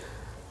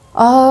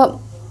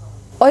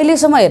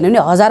 अहिलेसम्म हेर्नु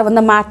भने 1000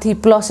 भन्दा माथि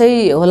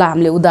प्लसै होला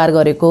हामीले उद्धार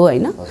गरेको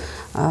होइन।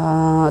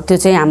 त्यो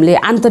चाहिँ हामीले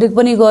आन्तरिक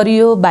पनि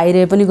गरियो,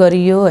 बाहिर पनि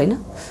गरियो होइन।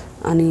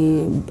 अनि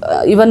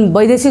इभन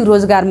वैदेशिक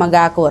रोजगारमा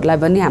गएकोहरूलाई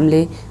पनि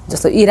हामीले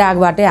जस्तो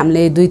इराकबाटै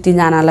हामीले 2-3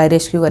 जनालाई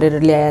रेस्क्यु गरेर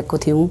ल्याएको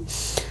थियौँ,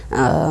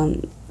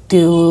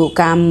 त्यो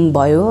काम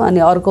भयो। अनि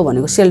अर्को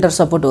भनेको सेल्टर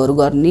सपोर्टहरू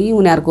गर्ने,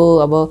 उनीहरूको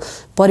अब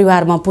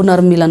परिवारमा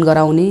पुनर्मिलन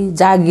गराउने,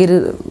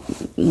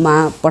 जागिरमा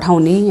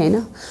पठाउने होइन,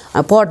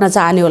 पढ्न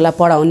चाहनेहरूलाई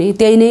पढाउने,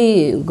 त्यही नै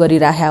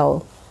गरिराखेको हो।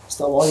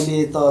 अब अहिले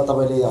त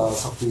तपाईँले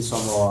शक्ति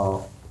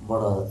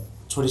समूहबाट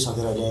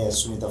छोडिसकेर अहिले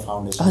सुनिता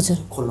फाउन्डेसन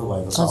खोल्नु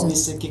भएको छ,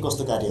 यसले के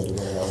कस्तो कार्यहरू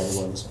गरेर अगाडि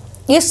बढ्दैछ?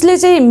 यसले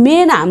चाहिँ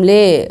मेन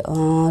हामीले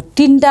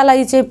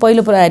 3टालाई चाहिँ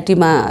पहिलो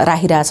प्रायोरिटीमा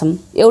राखिरहेछौँ।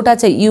 एउटा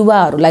चाहिँ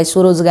युवाहरूलाई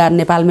स्वरोजगार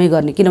नेपालमै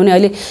गर्ने, किनभने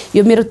अहिले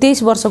यो मेरो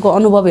 23 वर्षको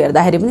अनुभव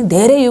हेर्दाखेरि पनि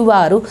धेरै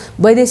युवाहरू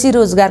वैदेशिक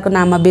रोजगारको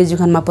नाममा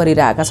बेचबिखनमा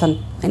परिरहेका छन्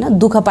होइन,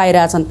 दुःख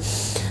पाइरहेछन्।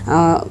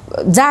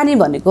 जाने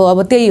भनेको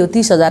अब त्यही हो,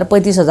 30,000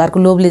 35,000को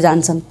लोभले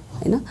जान्छन्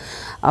होइन।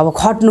 अब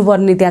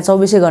खट्नुपर्ने त्यहाँ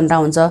 24 घन्टा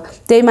हुन्छ,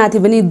 त्यही माथि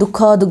पनि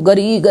दुःख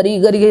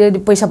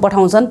गरी पैसा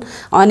पठाउँछन्।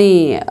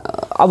 अनि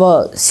अब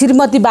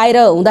श्रीमती बाहिर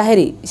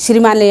हुँदाखेरि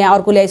श्रीमानले यहाँ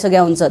अर्को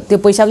ल्याइसकेका हुन्छ, त्यो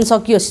पैसा पनि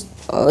सकियो,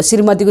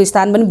 श्रीमतीको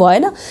स्थान पनि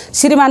भएन।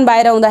 श्रीमान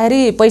बाहिर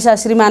हुँदाखेरि पैसा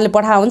श्रीमानले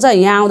पठाएको हुन्छ,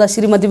 यहाँ आउँदा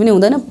श्रीमती पनि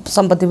हुँदैन,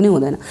 सम्पत्ति पनि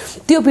हुँदैन।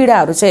 त्यो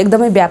पीडाहरू चाहिँ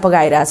एकदमै व्यापक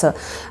आइरहेछ।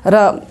 र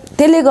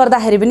त्यसले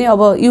गर्दाखेरि पनि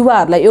अब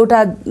युवाहरूलाई एउटा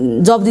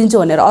जब दिन्छु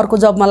भनेर अर्को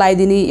जबमा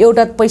लगाइदिने,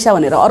 एउटा पैसा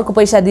भनेर अर्को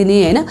पैसा दिने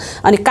होइन।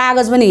 अनि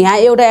कागज पनि यहाँ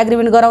एउटा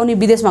एग्रिमेन्ट गराउने,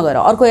 विदेशमा गएर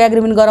अर्को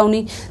एग्रिमेन्ट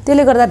गराउने,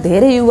 त्यसले गर्दा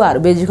धेरै युवाहरू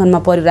बेचबिखनमा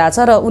परिरहेछ।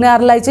 र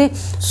उनीहरूलाई चाहिँ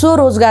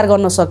स्वरोजगार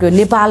गर्न सक्यो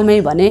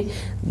नेपालमै भने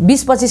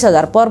 20-25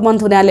 हजार पर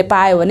मन्थ उनीहरूले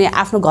पायो भने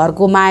आफ्नो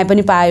घरको माया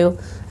पनि पायो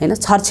होइन,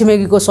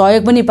 छरछिमेकीको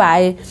सहयोग पनि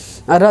पाए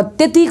र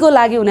त्यतिको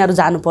लागि उनीहरू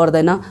जानु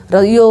पर्दैन।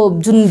 र यो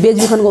जुन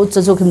बेचबिखनको उच्च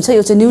जोखिम छ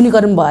यो चाहिँ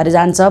न्यूनीकरण भएर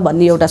जान्छ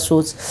भन्ने एउटा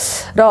सोच।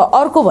 र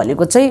अर्को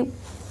भनेको चाहिँ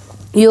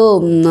यो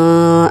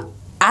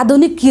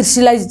आधुनिक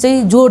कृषिलाई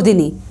चाहिँ जोड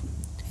दिने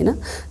होइन,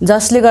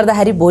 जसले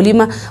गर्दाखेरि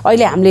भोलिमा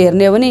अहिले हामीले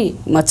हेर्ने हो भने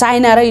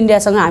चाइना र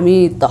इन्डियासँग हामी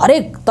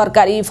हरेक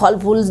तरकारी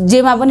फलफुल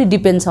जेमा पनि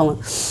डिपेन्ड छौँ।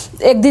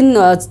 एक दिन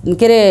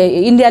के अरे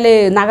इन्डियाले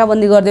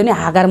नाकाबन्दी गरिदियो भने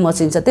हाकार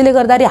मचिन्छ। त्यसले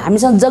गर्दाखेरि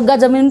हामीसँग जग्गा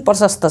जमिन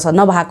प्रशस्त छ,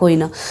 नभएको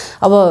होइन।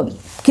 अब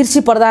कृषि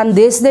प्रधान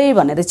देश नै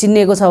भनेर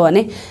चिनिएको छ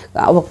भने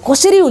अब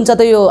कसरी हुन्छ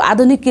त यो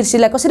आधुनिक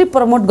कृषिलाई कसरी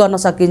प्रमोट गर्न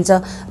सकिन्छ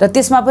र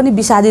त्यसमा पनि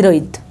विषादी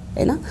रहित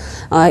होइन,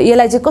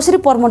 यसलाई चाहिँ कसरी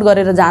प्रमोट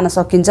गरेर जान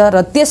सकिन्छ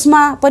र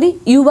त्यसमा पनि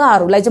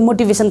युवाहरूलाई चाहिँ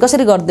मोटिभेसन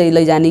कसरी गर्दै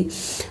लैजाने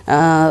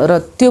र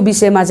त्यो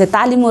विषयमा चाहिँ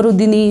तालिमहरू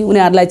दिने,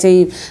 उनीहरूलाई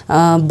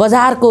चाहिँ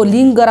बजारको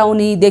लिङ्क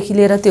गराउनेदेखि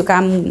लिएर त्यो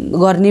काम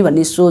गर्ने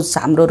भन्ने सोच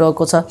हाम्रो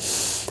रहेको छ।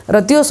 र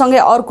त्यो सँगै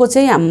अर्को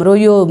चाहिँ हाम्रो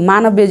यो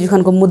मानव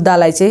बेजुखनको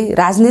मुद्दालाई चाहिँ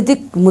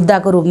राजनीतिक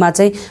मुद्दाको रूपमा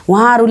चाहिँ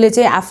उहाँहरूले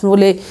चाहिँ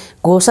आफ्नोले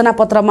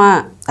घोषणापत्रमा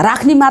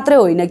राख्ने मात्रै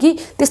होइन कि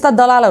त्यस्ता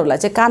दलालहरूलाई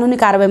चाहिँ कानुनी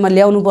कारबाहीमा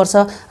ल्याउनुपर्छ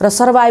र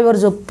सर्भाइभर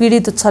जो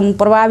पीडित छन्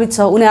प्रभावित छ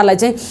उनीहरूलाई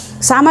चाहिँ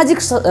सामाजिक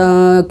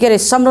के अरे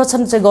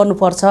संरक्षण चाहिँ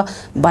गर्नुपर्छ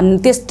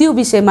भन्ने त्यो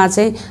विषयमा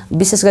चाहिँ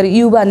विशेष गरी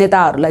युवा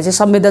नेताहरूलाई चाहिँ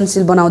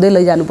संवेदनशील बनाउँदै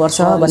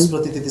लैजानुपर्छ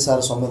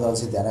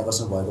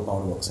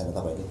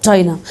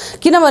छैन।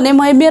 किनभने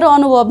मेरो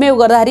अनुभवमै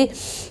गर्दाखेरि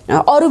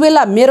अरू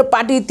बेला मेरो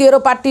पार्टी तेरो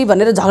पार्टी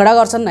भनेर झगडा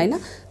गर्छन् होइन,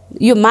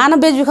 यो मानव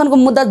बेचबिखनको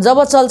मुद्दा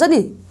जब चल्छ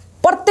नि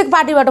प्रत्येक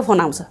पार्टीबाट फोन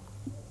आउँछ,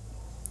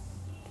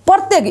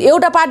 प्रत्येक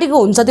एउटा पार्टीको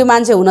हुन्छ त्यो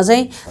मान्छे हुन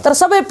चाहिँ, तर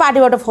सबै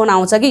पार्टीबाट फोन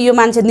आउँछ कि यो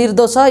मान्छे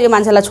निर्दोष छ, यो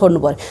मान्छेलाई छोड्नु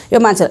पर्यो, यो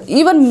मान्छे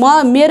इभन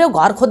मेरो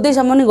घर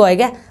खोज्दैसम्म नि गएँ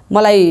क्या,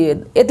 मलाई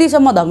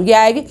यतिसम्म धम्की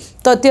आयो कि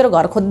त तेरो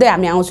घर खोज्दै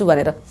हामी आउँछु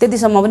भनेर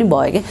त्यतिसम्म पनि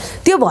भयो क्या।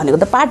 त्यो भनेको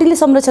त पार्टीले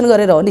संरक्षण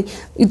गरेर हो नि,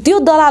 त्यो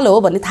दलाल हो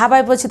भन्ने थाहा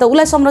पाएपछि त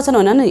उसलाई संरक्षण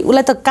होइन नि,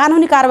 उसलाई त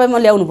कानुनी कारबाहीमा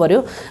ल्याउनु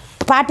पर्यो,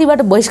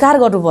 पार्टीबाट बहिष्कार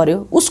गर्नु पर्यो,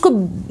 उसको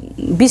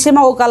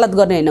विषयमा वकालत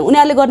गर्ने होइन।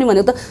 उनीहरूले गर्ने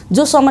भनेको त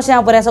जो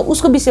समस्यामा परेको छ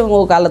उसको विषयमा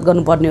वकालत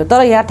गर्नुपर्ने हो,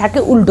 तर यहाँ ठ्याक्कै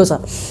उल्टो छ।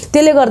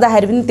 त्यसले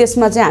गर्दाखेरि पनि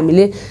त्यसमा चाहिँ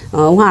हामीले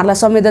उहाँहरूलाई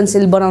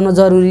संवेदनशील बनाउन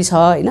जरुरी छ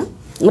होइन।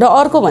 र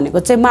अर्को भनेको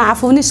चाहिँ म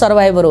आफू पनि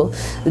सर्भाइभर हो,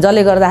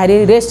 जसले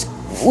गर्दाखेरि रेस्ट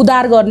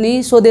उद्धार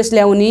गर्ने, स्वदेश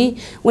ल्याउने,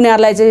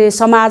 उनीहरूलाई चाहिँ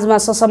समाजमा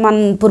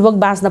ससम्मानपूर्वक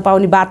बाँच्न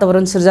पाउने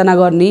वातावरण सिर्जना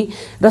गर्ने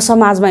र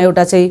समाजमा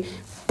एउटा चाहिँ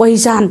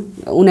पहिचान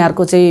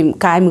उनीहरूको चाहिँ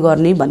कायम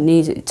गर्ने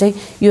भन्ने चाहिँ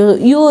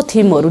यो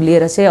थिमहरू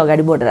लिएर चाहिँ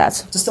अगाडि बढिरहेको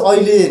छ। जस्तै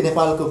अहिले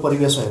नेपालको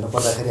परिवेश हेर्नु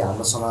पर्दाखेरि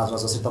हाम्रो समाजमा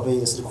जस्तै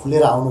तपाईँ यसरी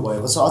खुलेर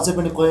आउनुभएको छ, अझै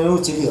पनि कयौँ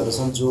चेलीहरू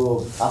छन् जो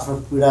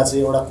आफ्नो पीडा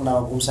चाहिँ एउटा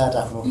कुनामा गुम्साएर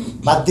राख्नु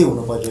बाध्य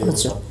हुनु परिरहेको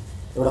छ,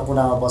 एउटा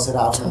कुनामा बसेर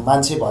आफ्नो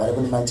मान्छे भएर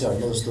पनि मान्छे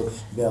होइन जस्तो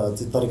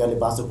तरिकाले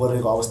बाँच्नु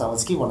परिरहेको अवस्थामा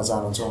चाहिँ के भन्न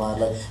चाहनुहुन्छ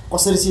उहाँहरूलाई,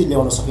 कसरी चाहिँ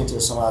ल्याउन सकिन्छ यो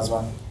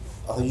समाजमा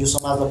अथवा यो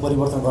समाजलाई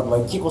परिवर्तन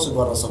गर्नलाई के कसो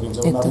गर्न सकिन्छ,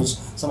 उनीहरू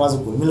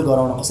समाजको घुलमिल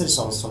गराउन कसरी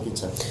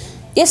सकिन्छ?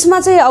 यसमा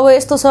चाहिँ अब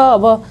यस्तो छ,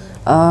 अब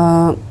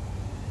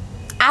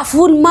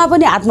आफूमा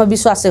पनि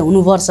आत्मविश्वास चाहिँ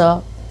हुनुपर्छ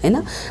होइन,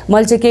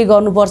 मैले चाहिँ केही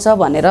गर्नुपर्छ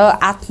भनेर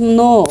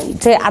आफ्नो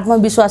चाहिँ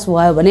आत्मविश्वास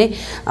भयो भने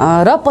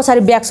र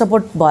पछाडि ब्याक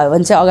सपोर्ट भयो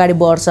भने चाहिँ अगाडि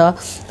बढ्छ।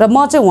 र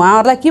म चाहिँ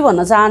उहाँहरूलाई के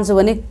भन्न चाहन्छु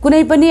भने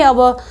कुनै पनि अब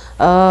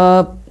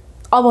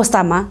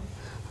अवस्थामा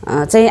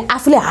चाहिँ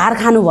आफूले हार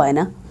खानु भएन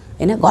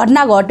होइन।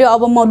 घटना घट्यो,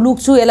 अब म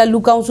लुक्छु, यसलाई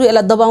लुकाउँछु,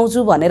 यसलाई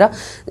दबाउँछु भनेर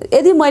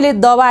यदि मैले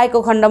दबाएको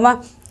खण्डमा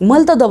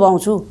मैले त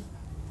दबाउँछु,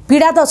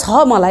 पीडा त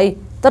छ मलाई,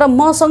 तर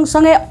म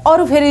सँगसँगै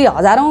अरू फेरि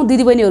हजारौँ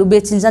दिदीबहिनीहरू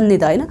बेचिन्छन् नि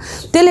त होइन।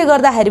 त्यसले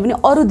गर्दाखेरि पनि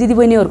अरू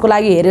दिदीबहिनीहरूको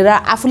लागि हेरेर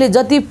आफूले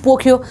जति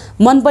पोख्यो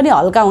मन पनि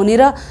हल्का हुने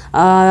र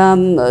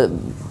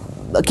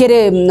के अरे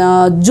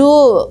जो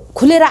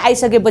खुलेर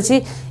आइसकेपछि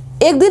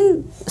एक दिन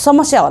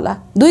समस्या होला,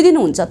 2 दिन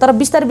हुन्छ, तर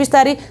बिस्तारै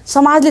बिस्तारै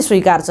समाजले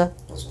स्वीकार्छ।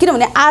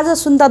 किनभने आज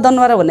सुनिता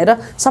दनवार भनेर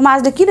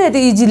समाजले किन यति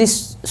इजिली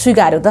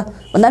स्वीकार्यो त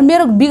भन्दा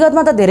मेरो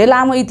विगतमा त धेरै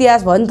लामो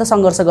इतिहास भयो नि त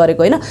सङ्घर्ष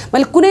गरेको होइन।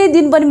 मैले कुनै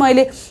दिन पनि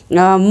मैले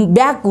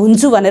ब्याक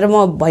हुन्छु भनेर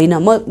म भइनँ,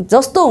 म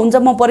जस्तो हुन्छ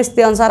म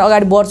परिस्थिति अनुसार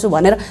अगाडि बढ्छु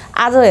भनेर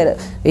आज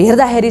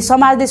हेर्दाखेरि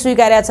समाजले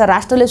स्वीकारेको छ,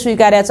 राष्ट्रले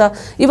स्वीकारेको छ,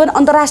 इभन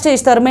अन्तर्राष्ट्रिय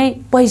स्तरमै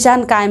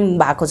पहिचान कायम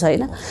भएको छ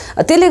होइन।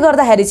 त्यसले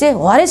गर्दाखेरि चाहिँ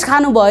हरेस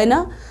खानु भएन।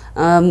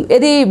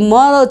 यदि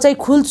म चाहिँ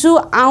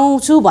खुल्छु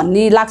आउँछु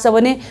भन्ने लाग्छ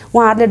भने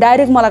उहाँहरूले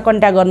डाइरेक्ट मलाई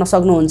कन्ट्याक्ट गर्न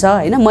सक्नुहुन्छ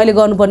होइन। मैले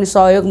गर्नुपर्ने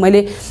सहयोग,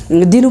 मैले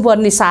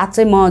दिनुपर्ने साथ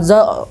चाहिँ म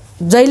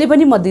जहिले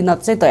पनि म दिन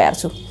चाहिँ तयार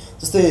छु।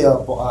 जस्तै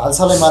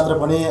हालसालै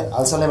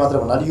मात्र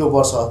भन्नाले यो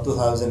वर्ष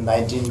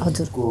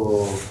 2019 को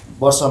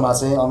वर्षमा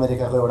चाहिँ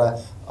अमेरिकाको एउटा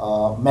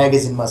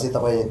म्यागजिनमा चाहिँ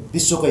तपाईँ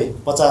विश्वकै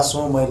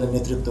 50औं महिला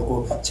नेतृत्वको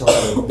क्षमता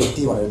भएको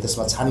व्यक्ति भनेर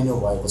त्यसमा छानिनु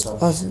भएको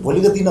छ।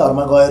 भोलिको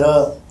दिनहरूमा गएर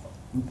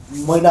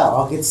महिला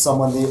हक हित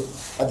सम्बन्धी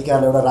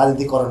अधिकारले एउटा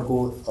राजनीतिकरणको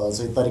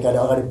चाहिँ तरिकाले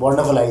अगाडि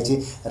बढ्नको लागि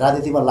चाहिँ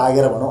राजनीतिमा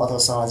लागेर भनौँ अथवा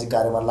सामाजिक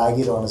कार्यमा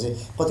लागिरहन चाहिँ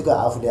कतिको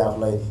आफूले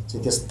आफूलाई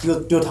चाहिँ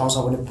त्यो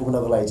ठाउँसम्म पनि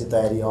पुग्नको लागि चाहिँ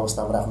तयारी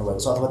अवस्थामा राख्नु भएको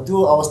छ, अथवा त्यो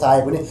अवस्था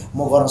आए पनि म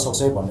गर्न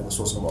सक्छु है भन्ने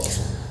सोच्नु भएको छ?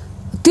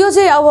 त्यो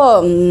चाहिँ अब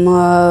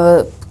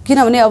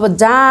किनभने अब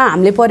जहाँ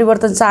हामीले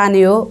परिवर्तन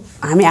चाहने हो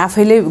हामी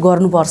आफैले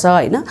गर्नुपर्छ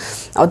होइन।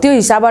 अब त्यो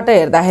हिसाबबाट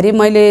हेर्दाखेरि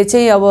मैले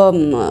चाहिँ अब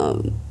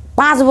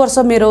 5 वर्ष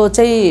मेरो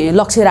चाहिँ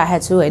लक्ष्य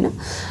राखेको छु होइन।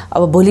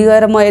 अब भोलि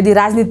गएर म यदि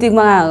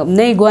राजनीतिमा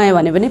नै गएँ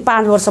भने पनि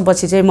 5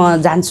 वर्षपछि चाहिँ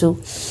म जान्छु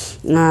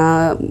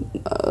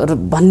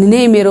भन्ने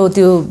नै मेरो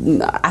त्यो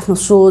आफ्नो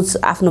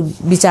सोच आफ्नो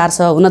विचार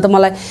छ। हुन त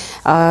मलाई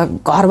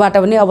घरबाट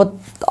पनि अब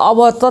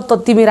त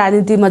तिमी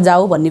राजनीतिमा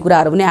जाऊ भन्ने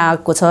कुराहरू पनि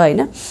आएको छ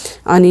होइन।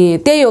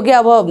 अनि त्यही हो कि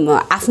अब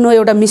आफ्नो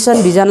एउटा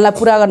मिसन भिजनलाई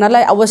पुरा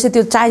गर्नलाई अवश्य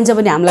त्यो चाहिन्छ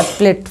पनि हामीलाई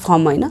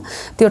प्लेटफर्म होइन।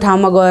 त्यो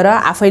ठाउँमा गएर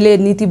आफैले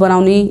नीति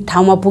बनाउने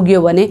ठाउँमा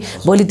पुग्यो भने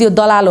भोलि त्यो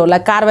दलालहरूलाई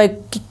कारबाही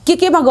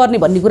केमा गर्ने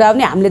भन्ने कुरा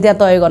पनि हामीले त्यहाँ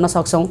तय गर्न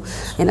सक्छौँ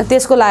होइन।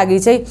 त्यसको लागि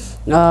चाहिँ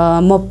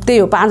म त्यही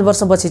हो 5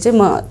 वर्षपछि चाहिँ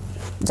म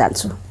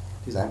जान्छु।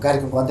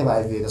 कार्यक्रमको अन्त्यमा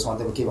आइपुगेको छ,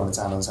 अन्त्यमा के भन्न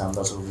चाहनुहुन्छ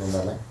हाम्रो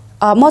दर्शकवृन्दलाई?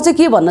 म चाहिँ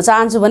के भन्न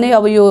चाहन्छु भने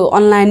अब यो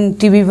अनलाइन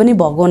टिभी पनि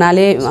भएको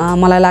हुनाले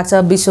मलाई लाग्छ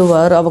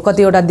विश्वभर अब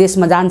कतिवटा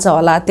देशमा जान्छ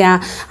होला,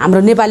 त्यहाँ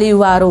हाम्रो नेपाली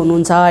युवाहरू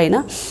हुनुहुन्छ होइन,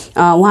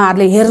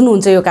 उहाँहरूले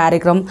हेर्नुहुन्छ यो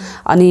कार्यक्रम।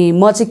 अनि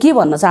म चाहिँ के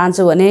भन्न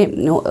चाहन्छु भने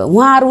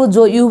उहाँहरू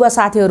जो युवा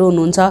साथीहरू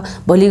हुनुहुन्छ,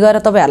 भोलि गएर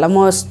तपाईँहरूलाई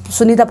म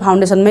सुनिता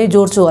फाउन्डेसनमै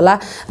जोड्छु होला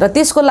र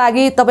त्यसको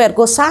लागि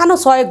तपाईँहरूको सानो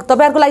सहयोग,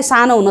 तपाईँहरूको लागि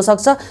सानो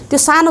हुनसक्छ, त्यो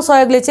सानो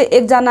सहयोगले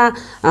चाहिँ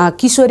एकजना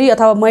किशोरी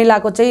अथवा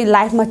महिलाको चाहिँ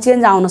लाइफमा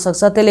चेन्ज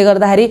आउनसक्छ। त्यसले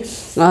गर्दाखेरि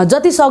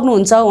जति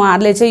सक्नुहुन्छ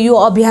उहाँहरूले चाहिँ यो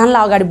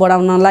अभियानलाई अगाडि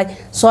बढाउनलाई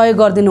सहयोग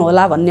गरिदिनु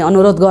होला भन्ने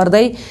अनुरोध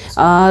गर्दै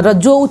र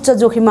जो उच्च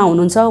जोखिममा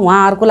हुनुहुन्छ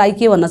उहाँहरूको लागि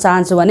के भन्न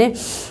चाहन्छु भने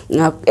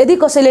यदि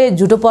कसैले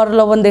झुटो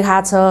प्रलोभन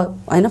देखाएको छ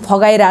होइन,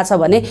 फगाइरहेछ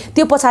भने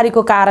त्यो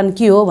पछाडिको कारण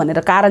के हो भनेर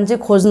कारण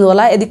चाहिँ खोज्नु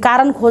होला। यदि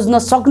कारण खोज्न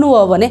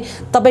सक्नुभयो भने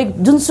तपाईँ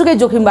जुनसुकै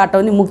जोखिमबाट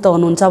पनि मुक्त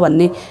हुनुहुन्छ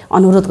भन्ने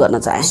अनुरोध गर्न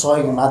चाहे।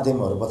 सहयोग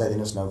माध्यमहरू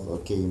बताइदिनुहोस् न,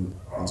 केही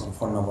हुन्छ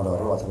फोन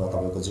नम्बरहरू अथवा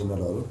तपाईँको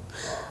जिमेलहरू?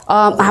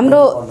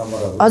 हाम्रो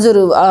हजुर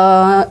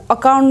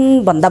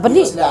अकाउन्ट भन्दा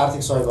पनि आर्थिक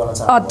सहयोग गर्न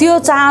चाहनुहुन्छ त्यो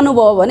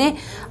चाहनुभयो भने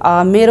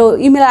मेरो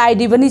इमेल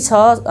आइडी पनि छ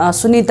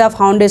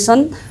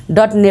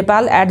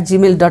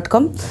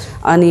sunitafoundation.nepal@gmail.com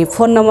अनि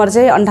फोन नम्बर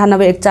चाहिँ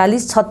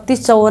 9841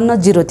 36 54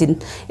 03।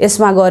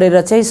 यसमा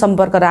गरेर चाहिँ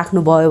सम्पर्क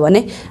राख्नुभयो भने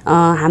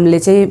हामीले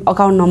चाहिँ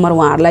अकाउन्ट नम्बर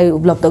उहाँहरूलाई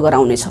उपलब्ध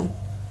गराउनेछौँ।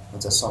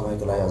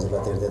 समयको लागि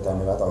हजुरलाई धेरै धेरै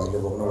धन्यवाद।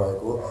 हजुरले बोक्नु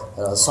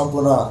भएको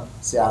सम्पूर्ण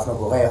चाहिँ आफ्नो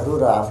भोगाइहरू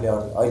र आफूले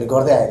अहिले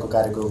गर्दै आएको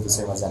कार्यको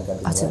विषयमा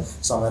जानकारी दिनु,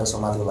 समय र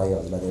समाजको लागि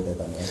हजुरलाई धेरै धेरै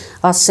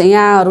धन्यवाद। हस्,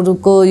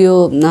 यहाँहरूको यो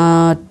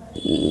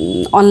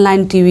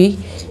अनलाइन टिभी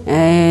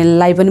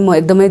लाई पनि म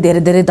एकदमै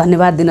धेरै धेरै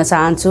धन्यवाद दिन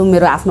चाहन्छु।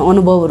 मेरो आफ्नो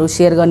अनुभवहरू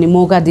सेयर गर्ने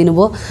मौका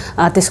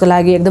दिनुभयो, त्यसको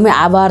लागि एकदमै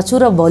आभार छु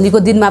र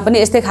भोलिको दिनमा पनि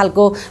यस्तै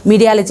खालको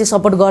मिडियाले चाहिँ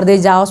सपोर्ट गर्दै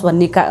जाओस्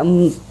भन्ने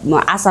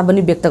आशा पनि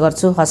व्यक्त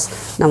गर्छु।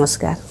 हस्,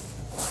 नमस्कार।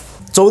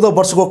 14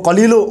 वर्षको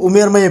कलिलो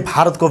उमेरमै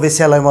भारतको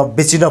वेश्यालयमा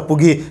बेचिन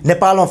पुगी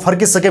नेपालमा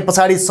फर्किसके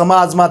पछाडि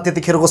समाजमा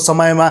त्यतिखेरको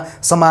समयमा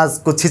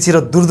समाजको छिछि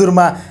र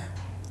दूरदूरमा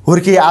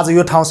हुर्की आज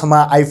यो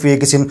ठाउँसम्म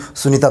आइपुगेकी छिन्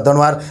सुनिता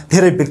दनुवार।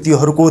 धेरै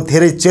व्यक्तिहरूको,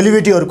 धेरै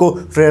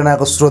सेलिब्रिटीहरूको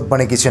प्रेरणाको स्रोत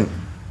बनेकी छिन्।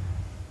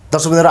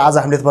 दर्शकवृन्द, आज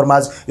हामीले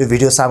तपाईँहरूमाझ यो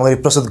भिडियो सामग्री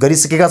प्रस्तुत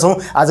गरिसकेका छौँ।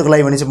 आजको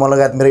लागि भने चाहिँ म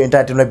लगायत मेरो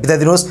इन्टायर टिमलाई बिदा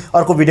दिनुहोस्।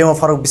 अर्को भिडियोमा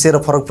फरक विषय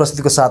र फरक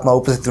प्रस्तुतिको साथमा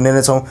उपस्थित हुने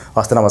नै छौँ।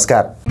 हस्त,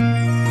 नमस्कार।